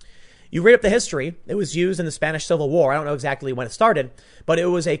 You read up the history. It was used in the Spanish Civil War. I don't know exactly when it started, but it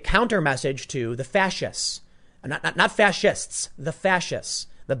was a counter message to the fascists. Not fascists, the fascists.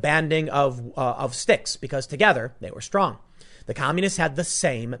 The banding of sticks, because together they were strong. The communists had the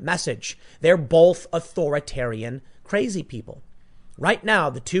same message. They're both authoritarian, crazy people. Right now,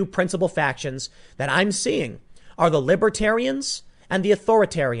 the two principal factions that I'm seeing are the libertarians and the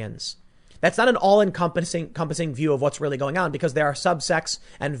authoritarians. That's not an all-encompassing view of what's really going on, because there are subsects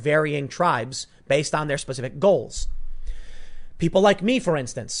and varying tribes based on their specific goals. People like me, for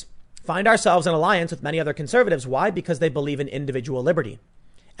instance, find ourselves in alliance with many other conservatives. Why? Because they believe in individual liberty.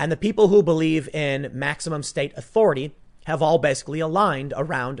 And the people who believe in maximum state authority have all basically aligned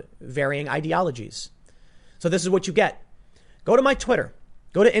around varying ideologies. So this is what you get. Go to my Twitter.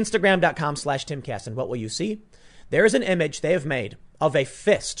 Go to Instagram.com/TimCast. And what will you see? There is an image they have made of a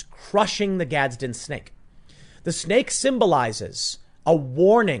fist crushing the Gadsden snake. The snake symbolizes a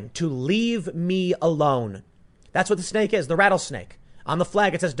warning to leave me alone. That's what the snake is, the rattlesnake. On the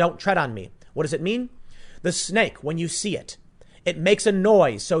flag, it says, "Don't tread on me." What does it mean? The snake, when you see it, it makes a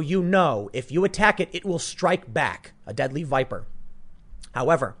noise, so you know if you attack it, it will strike back, a deadly viper.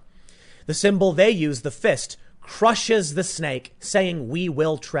 However, the symbol they use, the fist, crushes the snake, saying, "We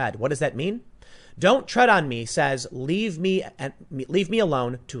will tread." What does that mean? "Don't tread on me" says, leave me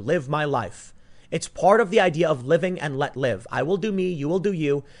alone to live my life. It's part of the idea of living and let live. I will do me, you will do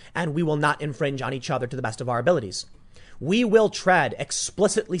you, and we will not infringe on each other to the best of our abilities. "We will tread"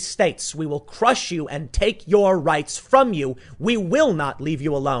 explicitly states we will crush you and take your rights from you. We will not leave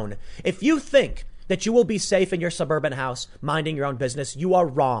you alone. If you think that you will be safe in your suburban house, minding your own business, you are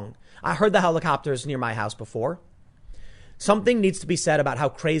wrong. I heard the helicopters near my house before. Something needs to be said about how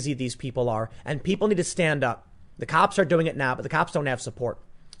crazy these people are, and people need to stand up. The cops are doing it now, but the cops don't have support.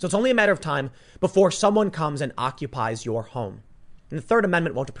 So it's only a matter of time before someone comes and occupies your home. And the Third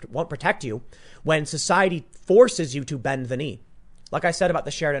Amendment won't protect you when society forces you to bend the knee. Like I said about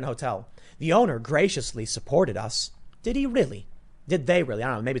the Sheraton Hotel, the owner graciously supported us. Did he really? Did they really? I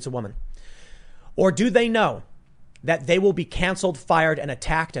don't know. Maybe it's a woman. Or do they know that they will be canceled, fired, and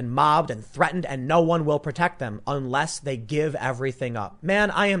attacked, and mobbed, and threatened, and no one will protect them unless they give everything up?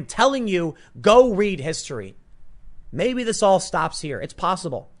 Man, I am telling you, go read history. Maybe this all stops here. It's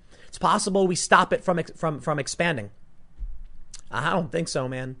possible. It's possible we stop it from expanding. I don't think so,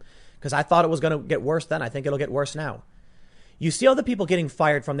 man, because I thought it was going to get worse then. I think it'll get worse now. You see all the people getting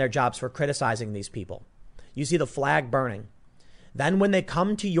fired from their jobs for criticizing these people. You see the flag burning. Then when they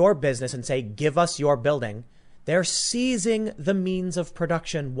come to your business and say, "Give us your building," they're seizing the means of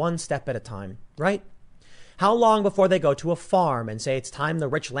production one step at a time, right? How long before they go to a farm and say it's time the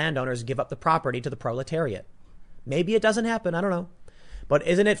rich landowners give up the property to the proletariat? Maybe it doesn't happen. I don't know. But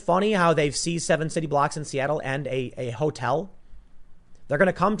isn't it funny how they've seized 7 city blocks in Seattle and a hotel? They're going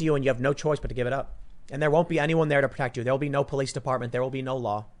to come to you and you have no choice but to give it up. And there won't be anyone there to protect you. There will be no police department. There will be no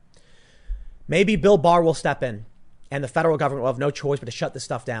law. Maybe Bill Barr will step in and the federal government will have no choice but to shut this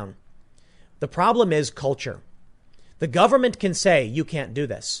stuff down. The problem is culture. The government can say you can't do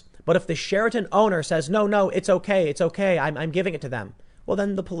this. But if the Sheraton owner says, no, it's okay, I'm giving it to them, well,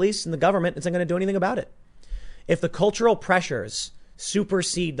 then the police and the government isn't going to do anything about it. If the cultural pressures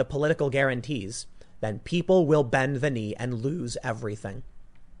supersede the political guarantees, then people will bend the knee and lose everything.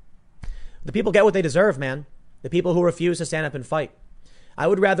 The people get what they deserve, man. The people who refuse to stand up and fight. I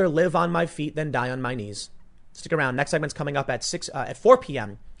would rather live on my feet than die on my knees. Stick around. Next segment's coming up at 4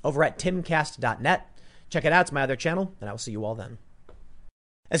 p.m. over at timcast.net. Check it out. It's my other channel, and I will see you all then.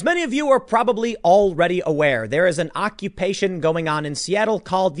 As many of you are probably already aware, there is an occupation going on in Seattle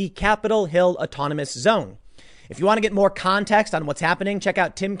called the Capitol Hill Autonomous Zone. If you want to get more context on what's happening, check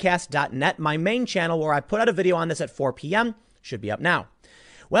out timcast.net, my main channel, where I put out a video on this at 4 p.m. Should be up now.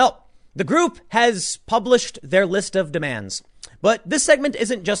 Well, the group has published their list of demands. But this segment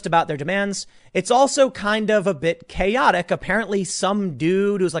isn't just about their demands. It's also kind of a bit chaotic. Apparently, some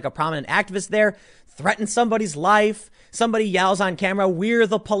dude who's like a prominent activist there threatened somebody's life. Somebody yells on camera, "We're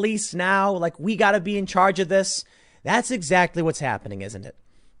the police now. Like, we got to be in charge of this." That's exactly what's happening, isn't it?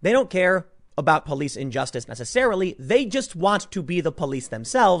 They don't care about police injustice necessarily. They just want to be the police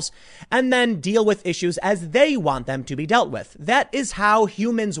themselves and then deal with issues as they want them to be dealt with. That is how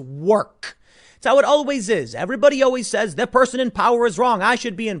humans work. It's how it always is. Everybody always says the person in power is wrong. I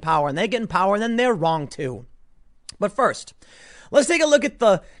should be in power, and they get in power and then they're wrong too. But first, let's take a look at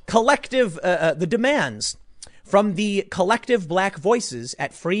the collective, the demands from the collective black voices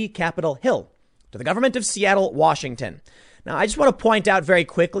at Free Capitol Hill to the government of Seattle, Washington. Now, I just want to point out very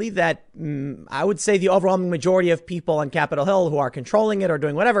quickly that I would say the overwhelming majority of people on Capitol Hill who are controlling it or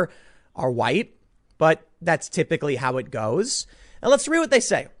doing whatever are white, but that's typically how it goes. And let's read what they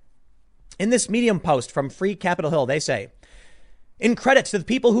say. In this Medium post from Free Capitol Hill, they say, "In credit to the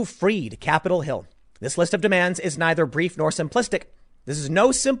people who freed Capitol Hill, this list of demands is neither brief nor simplistic. This is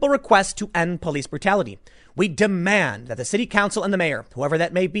no simple request to end police brutality. We demand that the city council and the mayor, whoever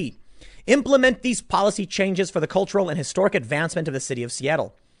that may be, implement these policy changes for the cultural and historic advancement of the city of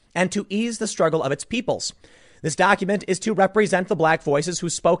Seattle and to ease the struggle of its peoples. This document is to represent the black voices who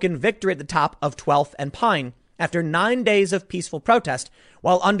spoke in victory at the top of 12th and Pine after 9 days of peaceful protest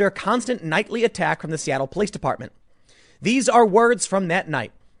while under constant nightly attack from the Seattle Police Department. These are words from that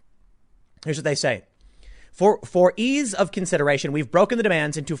night." Here's what they say. For ease of consideration, we've broken the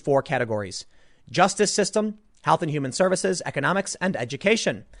demands into 4 categories: justice system, health and human services, economics, and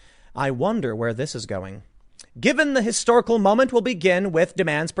education. I wonder where this is going. Given the historical moment, we'll begin with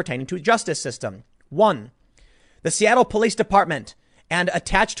demands pertaining to justice system. 1. The Seattle Police Department and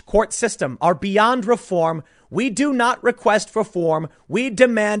attached court system are beyond reform. We do not request reform. We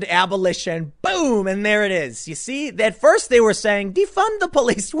demand abolition. Boom. And there it is. You see, at first they were saying defund the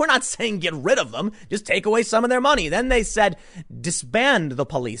police. We're not saying get rid of them. Just take away some of their money. Then they said disband the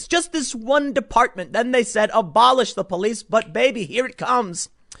police. Just this one department. Then they said abolish the police. But baby, here it comes.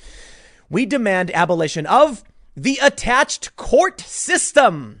 We demand abolition of the attached court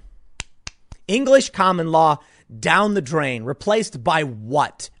system. English common law down the drain, replaced by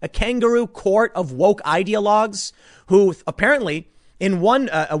what? A kangaroo court of woke ideologues who apparently in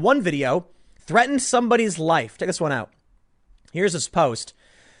one video threatened somebody's life. Check this one out. Here's his post.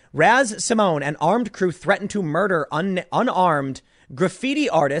 Raz Simone, an armed crew, threatened to murder unarmed graffiti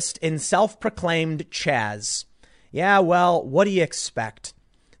artist in self-proclaimed Chaz. Yeah, well, what do you expect?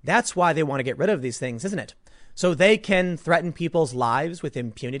 That's why they want to get rid of these things, isn't it? So they can threaten people's lives with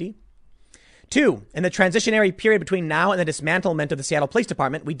impunity. 2, in the transitionary period between now and the dismantlement of the Seattle Police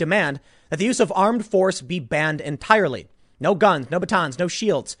Department, we demand that the use of armed force be banned entirely. No guns, no batons, no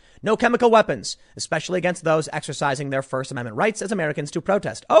shields, no chemical weapons, especially against those exercising their First Amendment rights as Americans to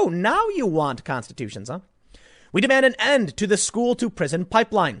protest. Oh, now you want constitutions, huh? We demand an end to the school to prison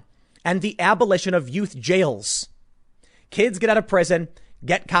pipeline and the abolition of youth jails. Kids get out of prison,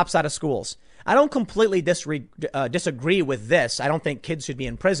 get cops out of schools. I don't completely disagree with this. I don't think kids should be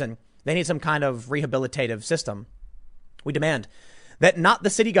in prison. They need some kind of rehabilitative system. We demand that not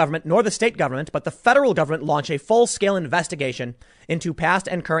the city government nor the state government, but the federal government launch a full-scale investigation into past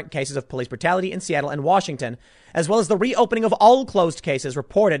and current cases of police brutality in Seattle and Washington, as well as the reopening of all closed cases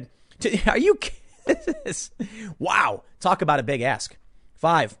reported to... Are you kidding this? Wow. Talk about a big ask.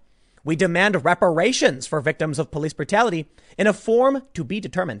 5, we demand reparations for victims of police brutality in a form to be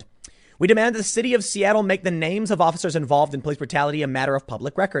determined. We demand that the city of Seattle make the names of officers involved in police brutality a matter of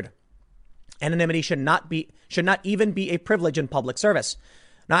public record. Anonymity should not even be a privilege in public service.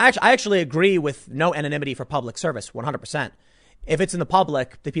 Now, I actually agree with no anonymity for public service, 100%. If it's in the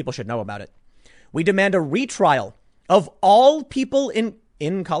public, the people should know about it. We demand a retrial of all people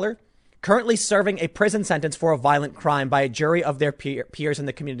in color currently serving a prison sentence for a violent crime by a jury of their peers in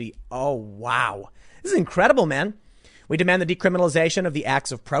the community. Oh, wow. This is incredible, man. We demand the decriminalization of the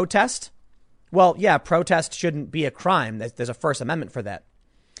acts of protest. Well, yeah, protest shouldn't be a crime. There's a First Amendment for that.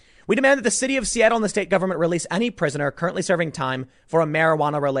 We demand that the city of Seattle and the state government release any prisoner currently serving time for a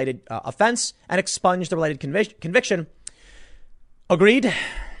marijuana-related offense and expunge the related conviction. Agreed.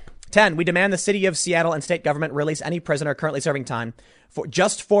 10, we demand the city of Seattle and state government release any prisoner currently serving time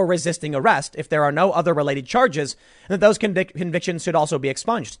for resisting arrest if there are no other related charges, and that those convictions should also be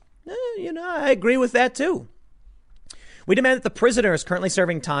expunged. I agree with that too. We demand that the prisoners currently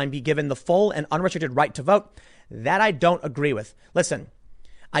serving time be given the full and unrestricted right to vote. That I don't agree with. Listen,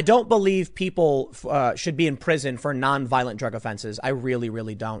 I don't believe people should be in prison for non-violent drug offenses. I really,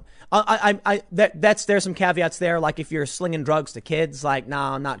 really don't. There's some caveats there. Like if you're slinging drugs to kids, like,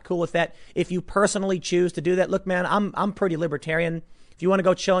 nah, I'm not cool with that. If you personally choose to do that, look, man, I'm pretty libertarian. If you want to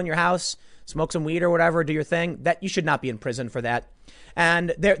go chill in your house, smoke some weed or whatever, do your thing, that you should not be in prison for that.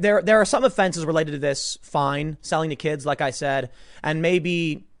 And there are some offenses related to this. Fine. Selling to kids, like I said, and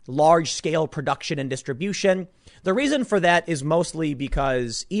maybe large scale production and distribution. The reason for that is mostly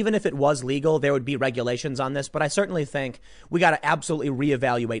because even if it was legal, there would be regulations on this. But I certainly think we got to absolutely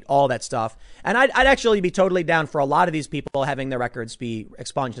reevaluate all that stuff. And I'd actually be totally down for a lot of these people having their records be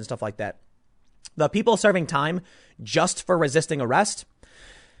expunged and stuff like that. The people serving time just for resisting arrest,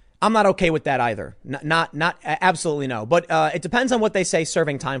 I'm not okay with that either. Not absolutely no. But it depends on what they say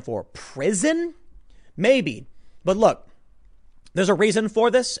serving time for. Prison? Maybe. But look, there's a reason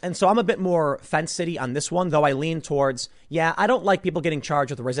for this. And so I'm a bit more fence city on this one, though I lean towards, yeah, I don't like people getting charged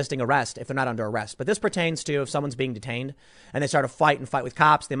with resisting arrest if they're not under arrest. But this pertains to if someone's being detained and they start a fight with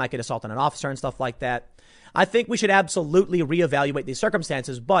cops, they might get assault on an officer and stuff like that. I think we should absolutely reevaluate these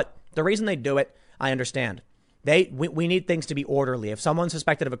circumstances. But the reason they do it, I understand. We need things to be orderly. If someone's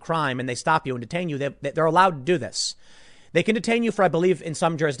suspected of a crime and they stop you and detain you, they're allowed to do this. They can detain you for, I believe, in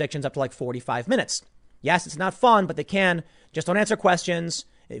some jurisdictions up to like 45 minutes. Yes, it's not fun, but they can. Just don't answer questions.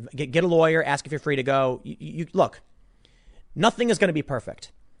 Get a lawyer. Ask if you're free to go. Look, nothing is going to be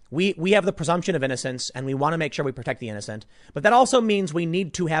perfect. We have the presumption of innocence, and we want to make sure we protect the innocent. But that also means we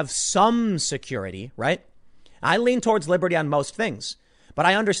need to have some security, right? I lean towards liberty on most things, but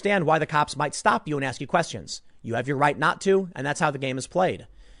I understand why the cops might stop you and ask you questions. You have your right not to, and that's how the game is played.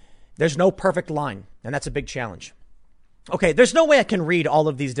 There's no perfect line, and that's a big challenge. Okay, there's no way I can read all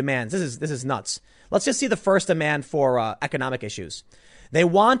of these demands. This is nuts. Let's just see the first demand for economic issues.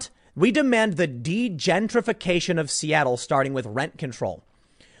 We demand the degentrification of Seattle, starting with rent control,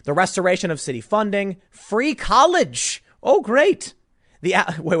 the restoration of city funding, free college. Oh, great.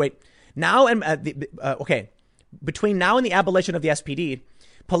 Wait. Now and between now and the abolition of the SPD,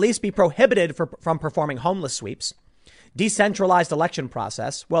 police be prohibited from performing homeless sweeps, decentralized election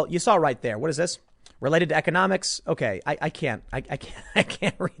process. Well, you saw right there. What is this? Related to economics? Okay, I can't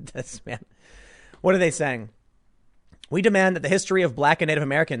read this, man. What are they saying? We demand that the history of Black and Native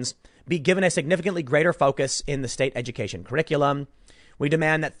Americans be given a significantly greater focus in the state education curriculum. We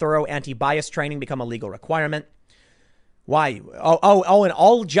demand that thorough anti-bias training become a legal requirement. Why? Oh, in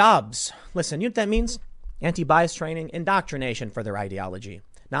all jobs. Listen, you know what that means? Anti-bias training, indoctrination for their ideology.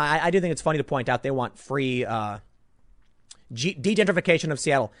 Now, I do think it's funny to point out they want free degentrification of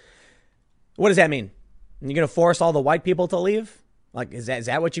Seattle. What does that mean? You're going to force all the white people to leave? Like, is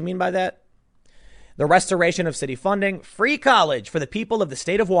that what you mean by that? The restoration of city funding, free college for the people of the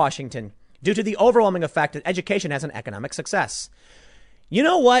state of Washington due to the overwhelming effect that education has on economic success. You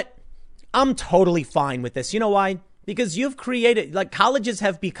know what? I'm totally fine with this. You know why? Because you've created, like, colleges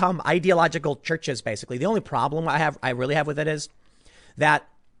have become ideological churches, basically. The only problem I really have with it is that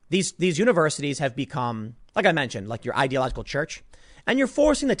these universities have become, like I mentioned, like your ideological church, and you're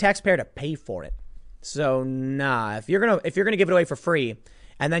forcing the taxpayer to pay for it. So, nah, if you're gonna give it away for free,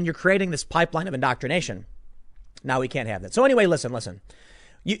 and then you're creating this pipeline of indoctrination, now we can't have that. So anyway, listen.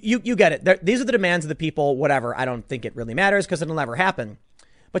 You get it. These are the demands of the people, whatever. I don't think it really matters because it'll never happen.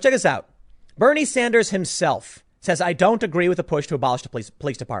 But check this out. Bernie Sanders himself says, I don't agree with the push to abolish the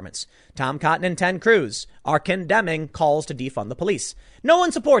police departments. Tom Cotton and Ted Cruz are condemning calls to defund the police. No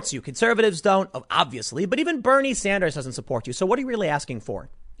one supports you. Conservatives don't, obviously, but even Bernie Sanders doesn't support you. So what are you really asking for?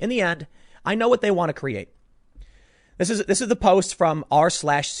 In the end, I know what they want to create. This is the post from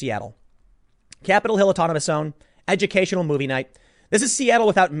r/Seattle. Capitol Hill Autonomous Zone, educational movie night. This is Seattle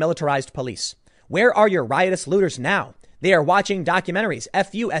without militarized police. Where are your riotous looters now? They are watching documentaries.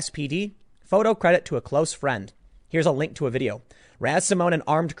 F-U SPD. Photo credit to a close friend. Here's a link to a video. Raz Simone and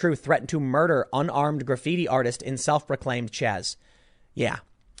armed crew threatened to murder unarmed graffiti artist in self-proclaimed Chaz. Yeah.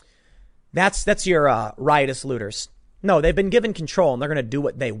 That's your riotous looters. No, they've been given control and they're going to do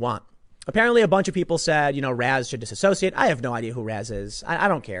what they want. Apparently, a bunch of people said, Raz should disassociate. I have no idea who Raz is. I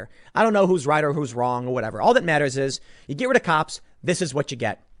don't care. I don't know who's right or who's wrong or whatever. All that matters is you get rid of cops. This is what you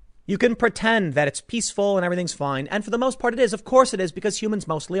get. You can pretend that it's peaceful and everything's fine. And for the most part, it is. Of course it is, because humans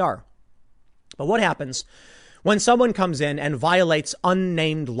mostly are. But what happens when someone comes in and violates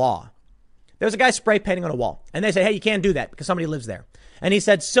unnamed law? There's a guy spray painting on a wall and they say, hey, you can't do that because somebody lives there. And he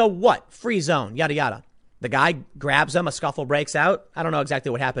said, so what? Free zone, yada, yada. The guy grabs him. A scuffle breaks out. I don't know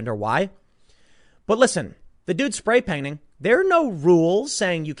exactly what happened or why. But listen, the dude spray painting, there are no rules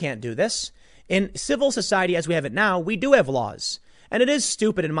saying you can't do this. In civil society as we have it now, we do have laws. And it is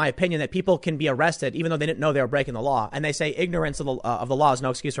stupid, in my opinion, that people can be arrested even though they didn't know they were breaking the law. And they say ignorance of the law is no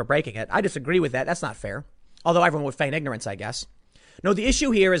excuse for breaking it. I disagree with that. That's not fair. Although everyone would feign ignorance, I guess. No, the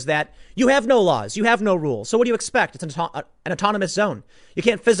issue here is that you have no laws. You have no rules. So what do you expect? It's an autonomous zone. You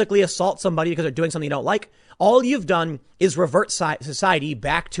can't physically assault somebody because they're doing something you don't like. All you've done is revert society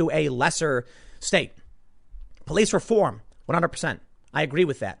back to a lesser state. Police reform, 100%. I agree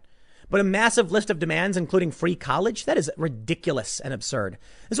with that. But a massive list of demands, including free college, that is ridiculous and absurd.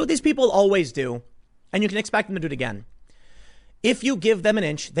 That's what these people always do, and you can expect them to do it again. If you give them an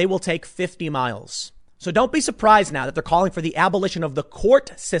inch, they will take 50 miles. So don't be surprised now that they're calling for the abolition of the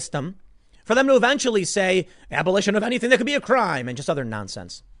court system, for them to eventually say abolition of anything that could be a crime and just other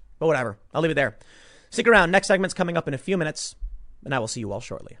nonsense. But whatever, I'll leave it there. Stick around. Next segment's coming up in a few minutes, and I will see you all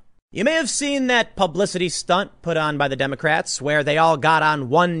shortly. You may have seen that publicity stunt put on by the Democrats where they all got on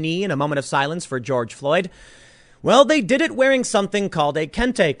one knee in a moment of silence for George Floyd. Well, they did it wearing something called a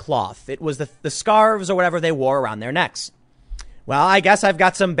kente cloth. It was the scarves or whatever they wore around their necks. Well, I guess I've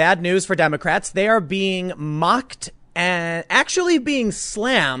got some bad news for Democrats. They are being mocked and actually being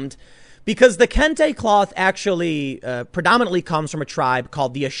slammed because the kente cloth actually predominantly comes from a tribe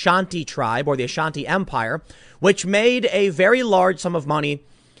called the Ashanti tribe or the Ashanti Empire, which made a very large sum of money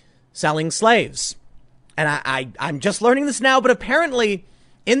selling slaves. And I'm just learning this now, but apparently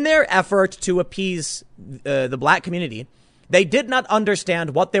in their effort to appease the black community, they did not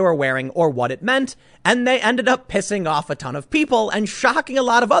understand what they were wearing or what it meant, and they ended up pissing off a ton of people and shocking a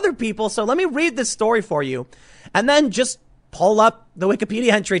lot of other people. So let me read this story for you, and then just pull up the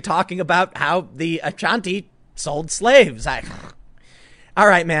Wikipedia entry talking about how the Ashanti sold slaves. All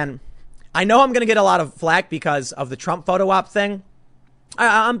right, man. I know I'm going to get a lot of flack because of the Trump photo op thing.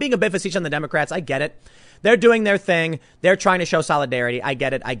 I'm being a bit facetious on the Democrats. I get it. They're doing their thing. They're trying to show solidarity. I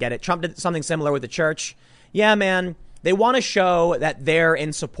get it. Trump did something similar with the church. Yeah, man. They want to show that they're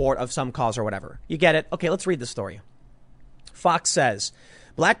in support of some cause or whatever. You get it? Okay, let's read the story. Fox says,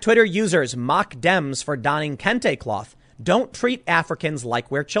 Black Twitter users mock Dems for donning kente cloth. Don't treat Africans like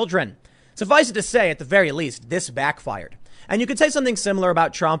we're children. Suffice it to say, at the very least, this backfired. And you could say something similar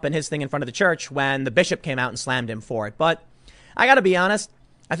about Trump and his thing in front of the church when the bishop came out and slammed him for it. But I got to be honest.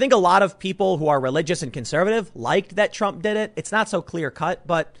 I think a lot of people who are religious and conservative liked that Trump did it. It's not so clear cut,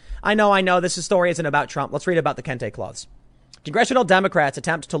 but I know this story isn't about Trump. Let's read about the kente cloths. Congressional Democrats'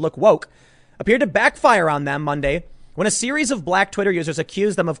 attempt to look woke appeared to backfire on them Monday when a series of black Twitter users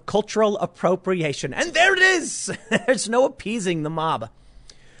accused them of cultural appropriation. And there it is. There's no appeasing the mob.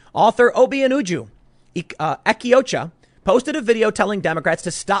 Author Obianuju Ekiocha posted a video telling Democrats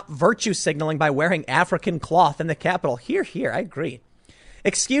to stop virtue signaling by wearing African cloth in the Capitol. Here, I agree.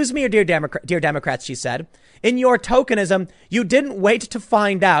 Excuse me, dear Democrats, she said. In your tokenism, you didn't wait to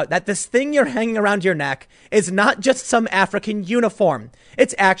find out that this thing you're hanging around your neck is not just some African uniform.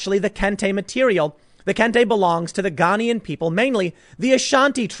 It's actually the kente material. The kente belongs to the Ghanaian people, mainly the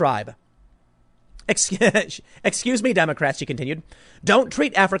Ashanti tribe. Excuse me, Democrats, she continued. Don't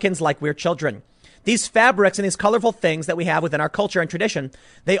treat Africans like we're children. These fabrics and these colorful things that we have within our culture and tradition,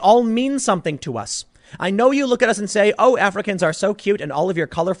 they all mean something to us. I know you look at us and say, oh, Africans are so cute in all of your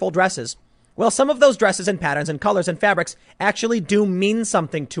colorful dresses. Well, some of those dresses and patterns and colors and fabrics actually do mean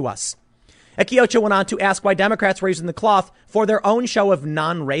something to us. Ekiocha went on to ask why Democrats were using the cloth for their own show of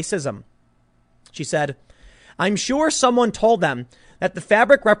non-racism. She said, I'm sure someone told them that the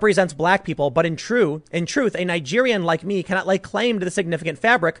fabric represents black people, but in truth, a Nigerian like me cannot lay claim to the significant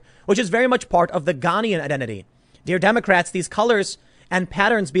fabric, which is very much part of the Ghanaian identity. Dear Democrats, these colors and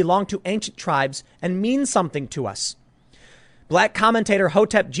patterns belong to ancient tribes and mean something to us. Black commentator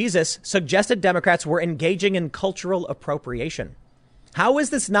Hotep Jesus suggested Democrats were engaging in cultural appropriation. How is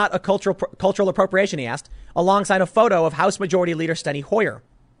this not a cultural appropriation, he asked, alongside a photo of House Majority Leader Steny Hoyer.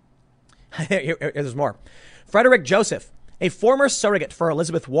 There's more. Frederick Joseph, a former surrogate for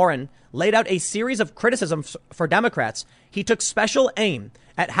Elizabeth Warren, laid out a series of criticisms for Democrats. He took special aim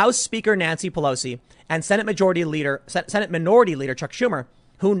at House Speaker Nancy Pelosi and Senate Minority Leader Chuck Schumer,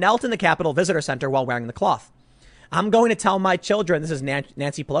 who knelt in the Capitol Visitor Center while wearing the cloth. I'm going to tell my children, this is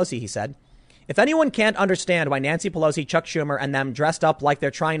Nancy Pelosi, he said. If anyone can't understand why Nancy Pelosi, Chuck Schumer, and them dressed up like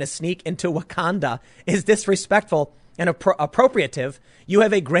they're trying to sneak into Wakanda is disrespectful and appropriative, you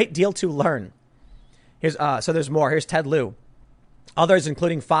have a great deal to learn. So there's more. Here's Ted Lieu. Others,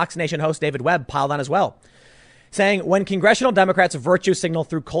 including Fox Nation host David Webb, piled on as well, saying, when congressional Democrats virtue signal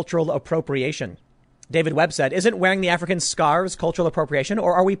through cultural appropriation. David Webb said, isn't wearing the African scarves cultural appropriation,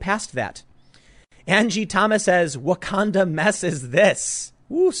 or are we past that? Angie Thomas says, Wakanda mess is this?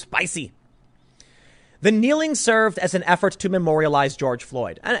 Ooh, spicy. The kneeling served as an effort to memorialize George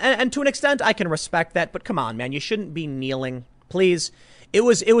Floyd. And to an extent, I can respect that. But come on, man, you shouldn't be kneeling please. It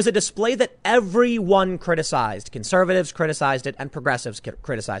was a display that everyone criticized. Conservatives criticized it and progressives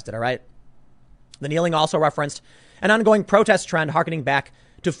criticized it. All right. The kneeling also referenced an ongoing protest trend harkening back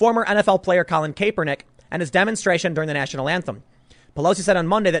to former NFL player Colin Kaepernick and his demonstration during the national anthem. Pelosi said on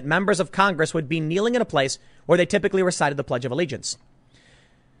Monday that members of Congress would be kneeling in a place where they typically recited the Pledge of Allegiance.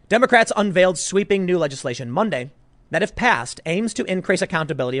 Democrats unveiled sweeping new legislation Monday that, if passed, aims to increase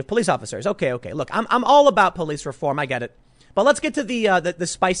accountability of police officers. Okay. Look, I'm all about police reform. I get it. But let's get to the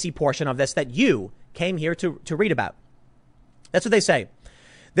spicy portion of this that you came here to read about. That's what they say.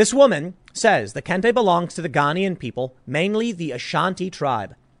 This woman says the Kente belongs to the Ghanaian people, mainly the Ashanti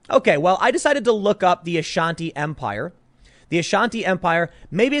tribe. Okay, well, I decided to look up the Ashanti Empire. The Ashanti Empire,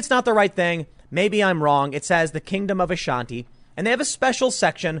 maybe it's not the right thing. Maybe I'm wrong. It says the Kingdom of Ashanti, and they have a special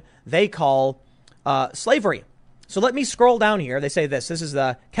section they call slavery. So let me scroll down here. They say this is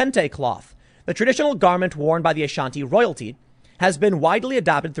the Kente cloth. The traditional garment worn by the Ashanti royalty has been widely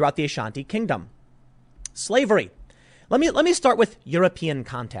adopted throughout the Ashanti kingdom. Slavery. Let me start with European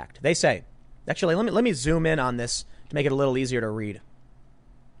contact. They say, actually, let me zoom in on this to make it a little easier to read.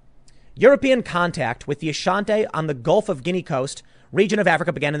 European contact with the Ashanti on the Gulf of Guinea coast region of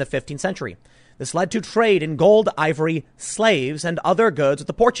Africa began in the 15th century. This led to trade in gold, ivory, slaves, and other goods with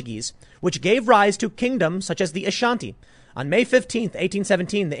the Portuguese, which gave rise to kingdoms such as the Ashanti. On May 15th,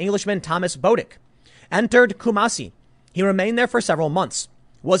 1817, the Englishman Thomas Bodick entered Kumasi. He remained there for several months,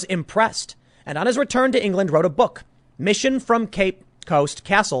 was impressed, and on his return to England wrote a book, Mission from Cape Coast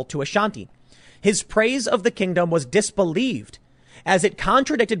Castle to Ashanti. His praise of the kingdom was disbelieved as it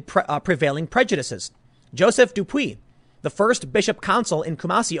contradicted prevailing prejudices. Joseph Dupuy, the first bishop consul in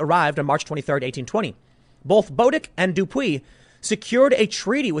Kumasi, arrived on March 23, 1820. Both Bodick and Dupuy secured a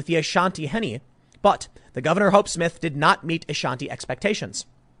treaty with the Ashanti Henny, but the Governor Hope Smith did not meet Ashanti expectations.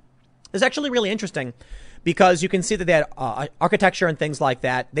 It's actually really interesting because you can see that they had architecture and things like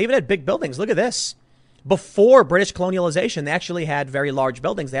that. They even had big buildings. Look at this. Before British colonialization, they actually had very large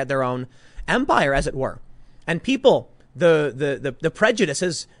buildings. They had their own empire, as it were. And people, the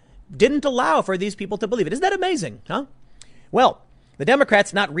prejudices didn't allow for these people to believe it. Isn't that amazing, huh? Well, the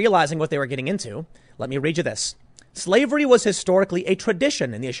Democrats, not realizing what they were getting into, let me read you this. Slavery was historically a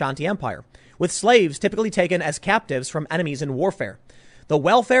tradition in the Ashanti Empire, with slaves typically taken as captives from enemies in warfare. The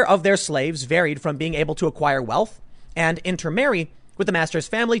welfare of their slaves varied from being able to acquire wealth and intermarry with the master's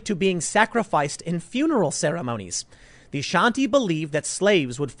family to being sacrificed in funeral ceremonies. The Ashanti believed that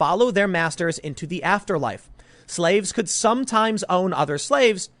slaves would follow their masters into the afterlife. Slaves could sometimes own other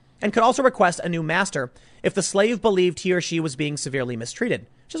slaves and could also request a new master if the slave believed he or she was being severely mistreated,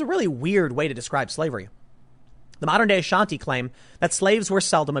 which is a really weird way to describe slavery. The modern-day Ashanti claim that slaves were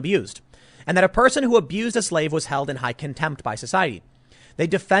seldom abused, and that a person who abused a slave was held in high contempt by society. They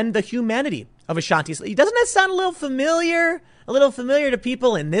defend the humanity of Ashanti slaves. Doesn't that sound a little familiar? A little familiar to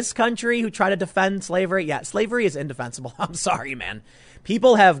people in this country who try to defend slavery? Yeah, slavery is indefensible. I'm sorry, man.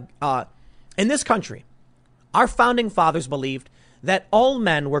 People have, in this country, our founding fathers believed that all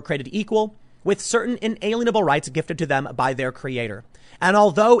men were created equal with certain inalienable rights gifted to them by their creator. And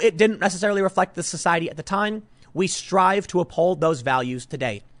although it didn't necessarily reflect the society at the time, we strive to uphold those values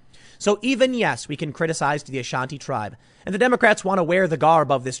today. So even, yes, we can criticize the Ashanti tribe. And the Democrats want to wear the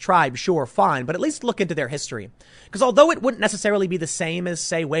garb of this tribe, sure, fine, but at least look into their history. Because although it wouldn't necessarily be the same as,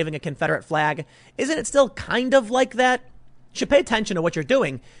 say, waving a Confederate flag, isn't it still kind of like that? You should pay attention to what you're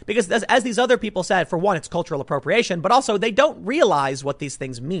doing, because as these other people said, for one, it's cultural appropriation, but also they don't realize what these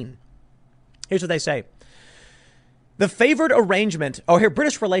things mean. Here's what they say. The favored arrangement,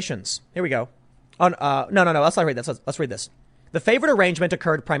 British relations. Here we go. No, let's not read this. Let's read this. The favored arrangement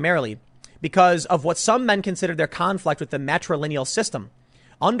occurred primarily because of what some men considered their conflict with the matrilineal system.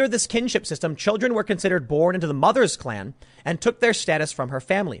 Under this kinship system, children were considered born into the mother's clan and took their status from her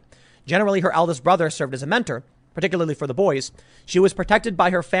family. Generally, her eldest brother served as a mentor, particularly for the boys. She was protected by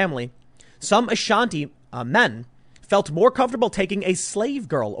her family. Some Ashanti men felt more comfortable taking a slave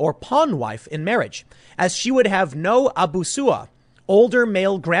girl or pawn wife in marriage, as she would have no abusua, older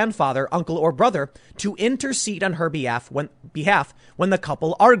male grandfather, uncle, or brother to intercede on her behalf when the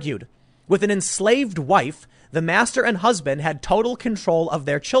couple argued. With an enslaved wife, the master and husband had total control of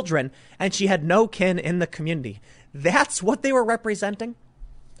their children, and she had no kin in the community. That's what they were representing?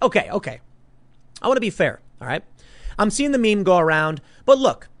 Okay. I want to be fair, all right? I'm seeing the meme go around, but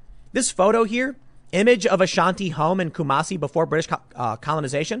look, this photo here, image of Ashanti home in Kumasi before British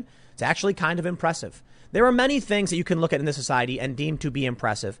colonization, it's actually kind of impressive. There are many things that you can look at in this society and deem to be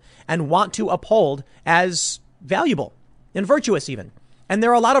impressive and want to uphold as valuable and virtuous even. And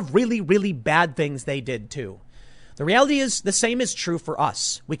there are a lot of really, really bad things they did too. The reality is the same is true for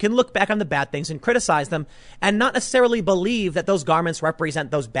us. We can look back on the bad things and criticize them and not necessarily believe that those garments represent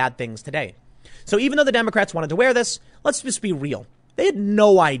those bad things today. So even though the Democrats wanted to wear this, let's just be real. They had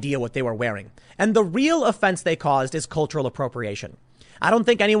no idea what they were wearing. And the real offense they caused is cultural appropriation. I don't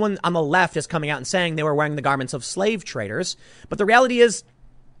think anyone on the left is coming out and saying they were wearing the garments of slave traders, but the reality is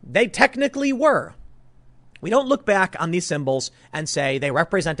they technically were. We don't look back on these symbols and say they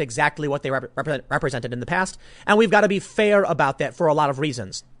represent exactly what they represented in the past, and we've got to be fair about that for a lot of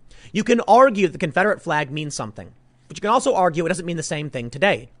reasons. You can argue that the Confederate flag means something, but you can also argue it doesn't mean the same thing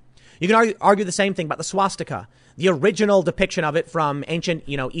today. You can argue the same thing about the swastika, the original depiction of it from ancient,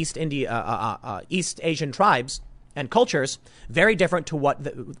 East Asian tribes and cultures, very different to what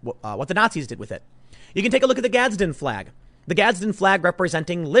the Nazis did with it. You can take a look at the Gadsden flag. The Gadsden flag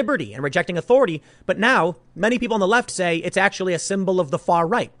representing liberty and rejecting authority. But now many people on the left say it's actually a symbol of the far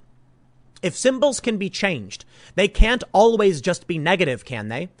right. If symbols can be changed, they can't always just be negative, can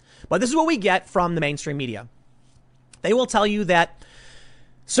they? But this is what we get from the mainstream media. They will tell you that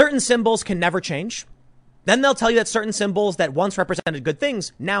certain symbols can never change. Then they'll tell you that certain symbols that once represented good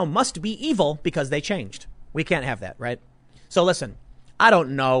things now must be evil because they changed. We can't have that, right? So listen. I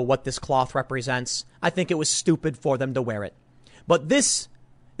don't know what this cloth represents. I think it was stupid for them to wear it. But this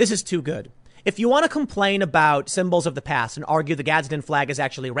is too good. If you want to complain about symbols of the past and argue the Gadsden flag is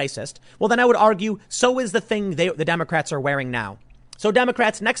actually racist, well, then I would argue so is the thing the Democrats are wearing now. So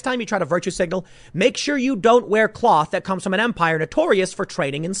Democrats, next time you try to virtue signal, make sure you don't wear cloth that comes from an empire notorious for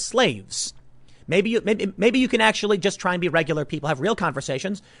trading in slaves. Maybe you can actually just try and be regular people, have real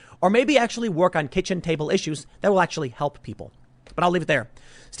conversations, or maybe actually work on kitchen table issues that will actually help people. But I'll leave it there.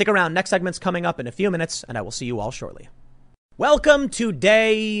 Stick around. Next segment's coming up in a few minutes, and I will see you all shortly. Welcome to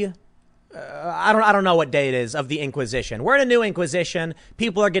day, I don't know what day it is, of the Inquisition. We're in a new Inquisition.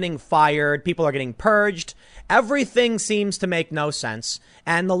 People are getting fired. People are getting purged. Everything seems to make no sense.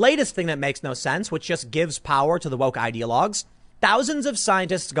 And the latest thing that makes no sense, which just gives power to the woke ideologues, thousands of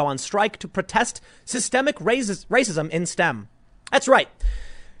scientists go on strike to protest systemic racism in STEM. That's right.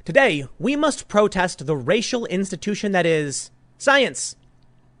 Today, we must protest the racial institution that is science.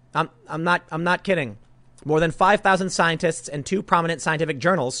 I'm not kidding. More than 5,000 scientists and 2 prominent scientific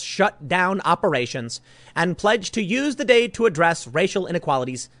journals shut down operations and pledged to use the day to address racial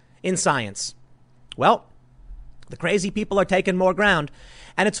inequalities in science. Well, the crazy people are taking more ground.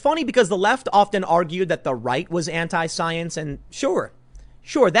 And it's funny because the left often argued that the right was anti-science. And sure,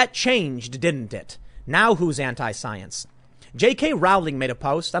 that changed, didn't it? Now who's anti-science? J.K. Rowling made a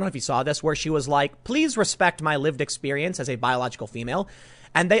post, I don't know if you saw this, where she was like, please respect my lived experience as a biological female.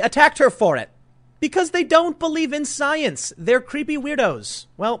 And they attacked her for it because they don't believe in science. They're creepy weirdos.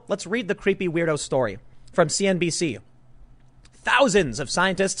 Well, let's read the creepy weirdo story from CNBC. Thousands of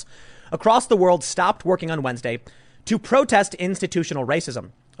scientists across the world stopped working on Wednesday to protest institutional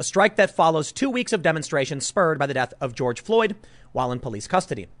racism, a strike that follows 2 weeks of demonstrations spurred by the death of George Floyd while in police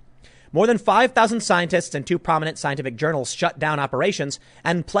custody. More than 5,000 scientists and 2 prominent scientific journals shut down operations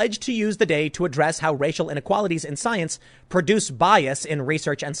and pledged to use the day to address how racial inequalities in science produce bias in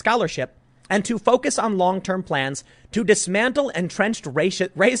research and scholarship, and to focus on long-term plans to dismantle entrenched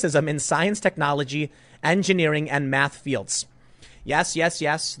racism in science, technology, engineering, and math fields. Yes,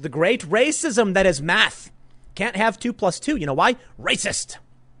 the great racism that is math. Can't have 2 plus 2. You know why? Racist.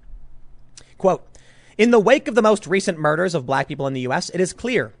 Quote, in the wake of the most recent murders of black people in the U.S., it is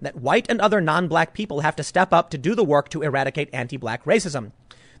clear that white and other non-black people have to step up to do the work to eradicate anti-black racism.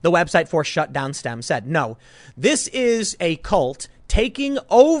 The website for Shut Down STEM said, no, this is a cult taking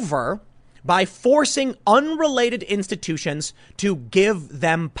over by forcing unrelated institutions to give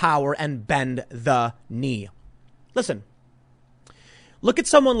them power and bend the knee. Listen, look at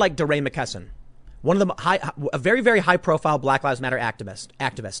someone like DeRay McKesson, one of the a very, very high profile Black Lives Matter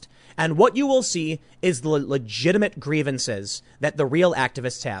activist. And what you will see is the legitimate grievances that the real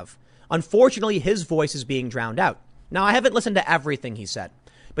activists have. Unfortunately, his voice is being drowned out. Now, I haven't listened to everything he said,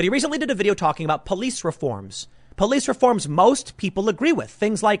 but he recently did a video talking about police reforms. Police reforms most people agree with.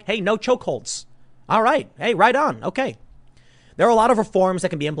 Things like, hey, no chokeholds. All right. Hey, right on. Okay. There are a lot of reforms that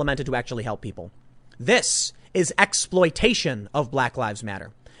can be implemented to actually help people. This is exploitation of Black Lives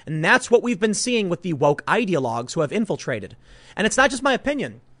Matter. And that's what we've been seeing with the woke ideologues who have infiltrated. And it's not just my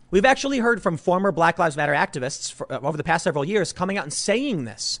opinion. We've actually heard from former Black Lives Matter activists over the past several years coming out and saying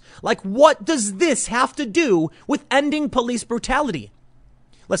this. Like, what does this have to do with ending police brutality?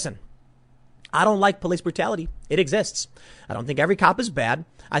 Listen, I don't like police brutality. It exists. I don't think every cop is bad.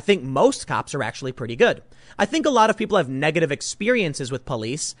 I think most cops are actually pretty good. I think a lot of people have negative experiences with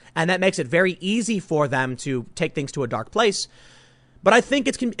police, and that makes it very easy for them to take things to a dark place. But I think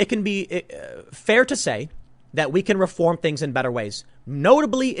it can be fair to say that we can reform things in better ways,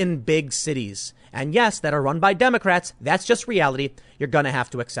 notably in big cities. And yes, that are run by Democrats. That's just reality. You're going to have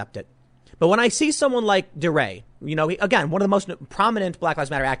to accept it. But when I see someone like DeRay, again, one of the most prominent Black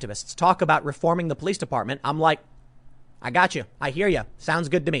Lives Matter activists, talk about reforming the police department, I'm like, I got you. I hear you. Sounds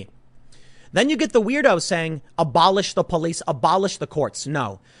good to me. Then you get the weirdos saying, abolish the police, abolish the courts.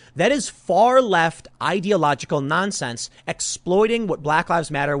 No, that is far left ideological nonsense, exploiting what Black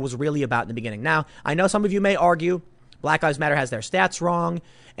Lives Matter was really about in the beginning. Now, I know some of you may argue Black Lives Matter has their stats wrong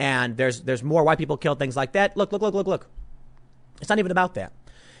and there's more white people killed, things like that. Look. It's not even about that.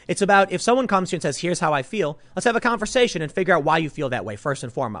 It's about if someone comes to you and says, here's how I feel, let's have a conversation and figure out why you feel that way first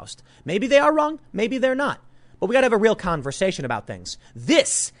and foremost. Maybe they are wrong. Maybe they're not. But we got to have a real conversation about things.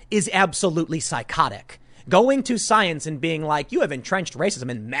 This is absolutely psychotic. Going to science and being like, you have entrenched racism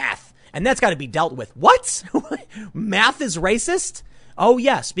in math, and that's got to be dealt with. What? Math is racist? Oh,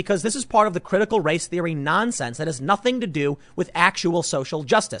 yes, because this is part of the critical race theory nonsense that has nothing to do with actual social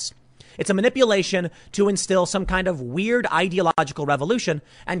justice. It's a manipulation to instill some kind of weird ideological revolution.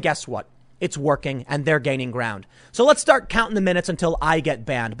 And guess what? It's working and they're gaining ground. So let's start counting the minutes until I get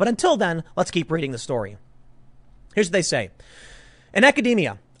banned. But until then, let's keep reading the story. Here's what they say. In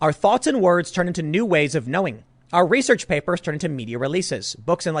academia, our thoughts and words turn into new ways of knowing. Our research papers turn into media releases,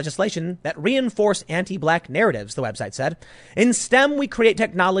 books and legislation that reinforce anti-black narratives, the website said. In STEM, we create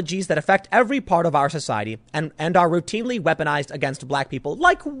technologies that affect every part of our society and are routinely weaponized against black people.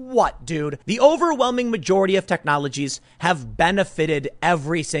 Like what, dude? The overwhelming majority of technologies have benefited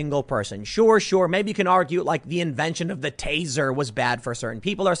every single person. Sure. Maybe you can argue like the invention of the taser was bad for certain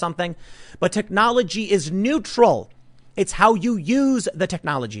people or something, but technology is neutral. It's how you use the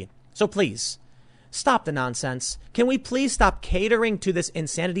technology. So please, stop the nonsense. Can we please stop catering to this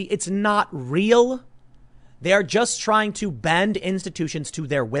insanity? It's not real. They are just trying to bend institutions to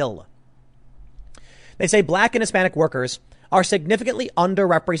their will. They say black and Hispanic workers are significantly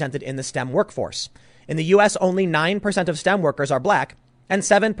underrepresented in the STEM workforce. In the U.S., only 9% of STEM workers are black and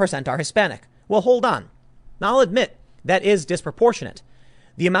 7% are Hispanic. Well, hold on. Now, I'll admit that is disproportionate.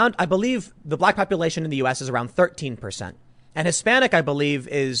 The amount, I believe the black population in the U.S. is around 13%. And Hispanic, I believe,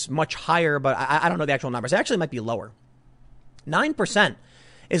 is much higher, but I don't know the actual numbers. It actually might be lower. 9%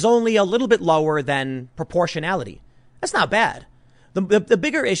 is only a little bit lower than proportionality. That's not bad. The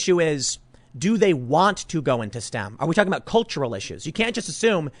bigger issue is, do they want to go into STEM? Are we talking about cultural issues? You can't just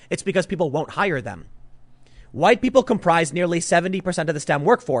assume it's because people won't hire them. White people comprise nearly 70% of the STEM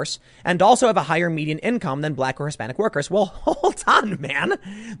workforce and also have a higher median income than black or Hispanic workers. Well, hold on, man.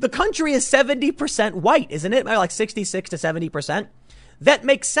 The country is 70% white, isn't it? Like 66 to 70%. That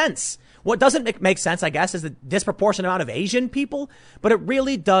makes sense. What doesn't make sense, I guess, is the disproportionate amount of Asian people. But it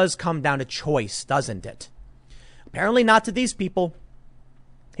really does come down to choice, doesn't it? Apparently not to these people.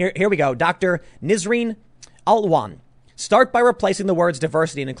 Here we go. Dr. Nisreen Alwan. Start by replacing the words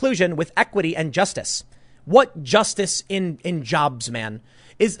diversity and inclusion with equity and justice. What justice in jobs, man,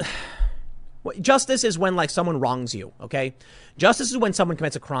 is justice is when like someone wrongs you. OK, justice is when someone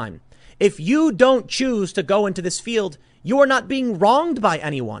commits a crime. If you don't choose to go into this field, you are not being wronged by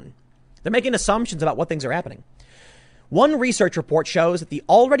anyone. They're making assumptions about what things are happening. One research report shows that the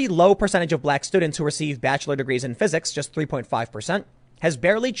already low percentage of black students who receive bachelor degrees in physics, just 3.5%, has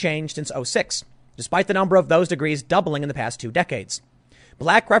barely changed since 2006, despite the number of those degrees doubling in the past 2 decades.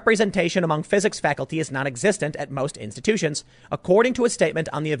 Black representation among physics faculty is non-existent at most institutions, according to a statement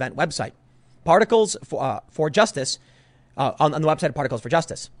on the event website. Particles for Justice, on the website Particles for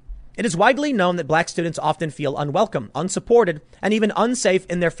Justice. It is widely known that black students often feel unwelcome, unsupported, and even unsafe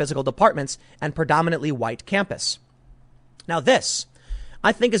in their physical departments and predominantly white campus. Now this,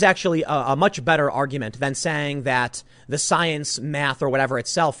 I think, is actually a much better argument than saying that the science, math, or whatever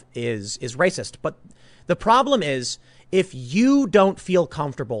itself is racist. But the problem is, if you don't feel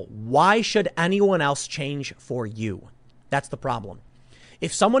comfortable, why should anyone else change for you? That's the problem.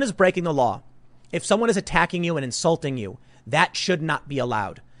 If someone is breaking the law, if someone is attacking you and insulting you, that should not be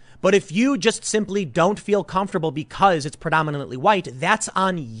allowed. But if you just simply don't feel comfortable because it's predominantly white, that's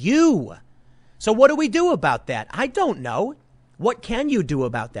on you. So what do we do about that? I don't know. What can you do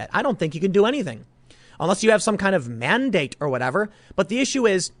about that? I don't think you can do anything unless you have some kind of mandate or whatever. But the issue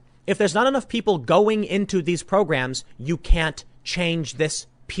is, if there's not enough people going into these programs, you can't change this,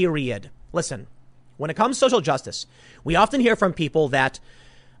 period. Listen, when it comes to social justice, we often hear from people that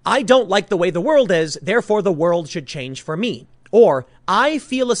I don't like the way the world is, therefore the world should change for me. Or I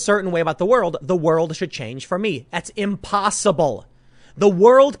feel a certain way about the world should change for me. That's impossible. The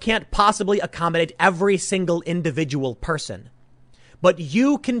world can't possibly accommodate every single individual person. But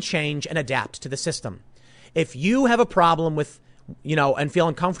you can change and adapt to the system. If you have a problem with and feel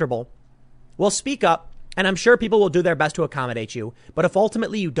uncomfortable, well, speak up, And I'm sure people will do their best to accommodate you. But if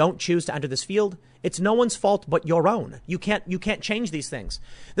ultimately you don't choose to enter this field, it's no one's fault but your own. You can't change these things.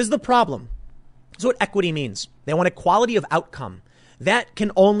 This is the problem. This is what equity means. They want equality of outcome. That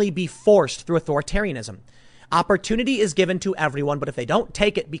can only be forced through authoritarianism. Opportunity is given to everyone, but if they don't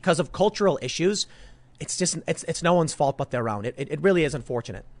take it because of cultural issues, it's no one's fault but their own. It really is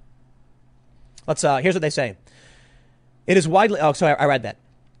unfortunate. Here's what they say. It is widely, I read that.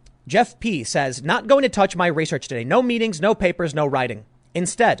 Jeff P. says, not going to touch my research today. No meetings, no papers, no writing.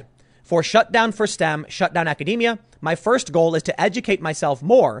 Instead, for shutdown for STEM, shutdown academia, my first goal is to educate myself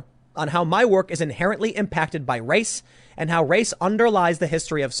more on how my work is inherently impacted by race and how race underlies the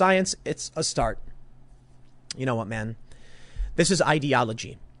history of science. It's a start. You know what, man? This is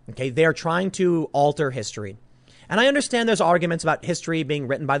ideology. Okay, they're trying to alter history. And I understand there's arguments about history being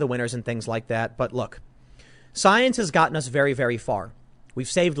written by the winners and things like that. But look, science has gotten us very, very far. We've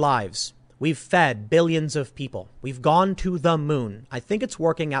saved lives. We've fed billions of people. We've gone to the moon. I think it's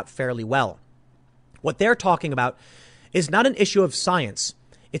working out fairly well. What they're talking about is not an issue of science.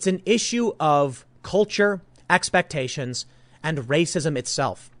 It's an issue of culture, expectations, and racism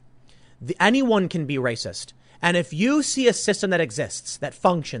itself. Anyone can be racist. And if you see a system that exists, that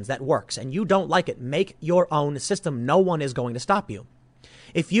functions, that works, and you don't like it, make your own system. No one is going to stop you.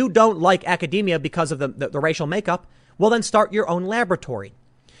 If you don't like academia because of the racial makeup, well, then start your own laboratory.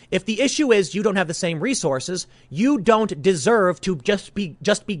 If the issue is you don't have the same resources, you don't deserve to just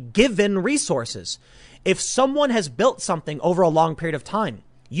be given resources. If someone has built something over a long period of time,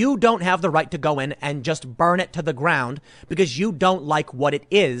 you don't have the right to go in and just burn it to the ground because you don't like what it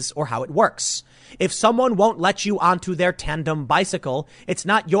is or how it works. If someone won't let you onto their tandem bicycle, it's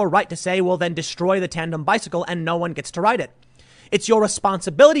not your right to say, well, then destroy the tandem bicycle and no one gets to ride it. It's your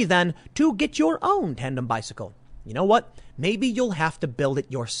responsibility then to get your own tandem bicycle. You know what? Maybe you'll have to build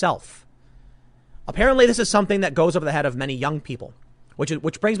it yourself. Apparently, this is something that goes over the head of many young people,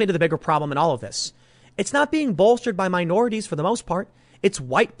 which brings me to the bigger problem in all of this. It's not being bolstered by minorities for the most part. It's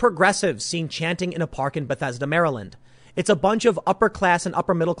white progressives seen chanting in a park in Bethesda, Maryland. It's a bunch of upper class and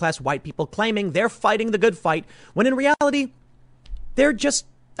upper middle class white people claiming they're fighting the good fight, when in reality, they're just,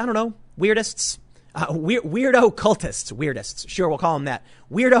 weirdists. Weirdo cultists. Weirdists. Sure, we'll call them that.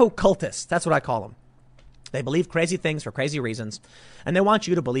 Weirdo cultists. That's what I call them. They believe crazy things for crazy reasons, and they want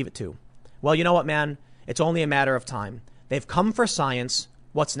you to believe it too. Well, you know what, man? It's only a matter of time. They've come for science.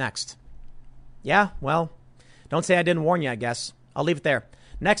 What's next? Yeah, well, don't say I didn't warn you, I guess. I'll leave it there.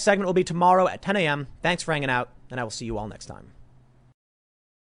 Next segment will be tomorrow at 10 a.m. Thanks for hanging out, and I will see you all next time.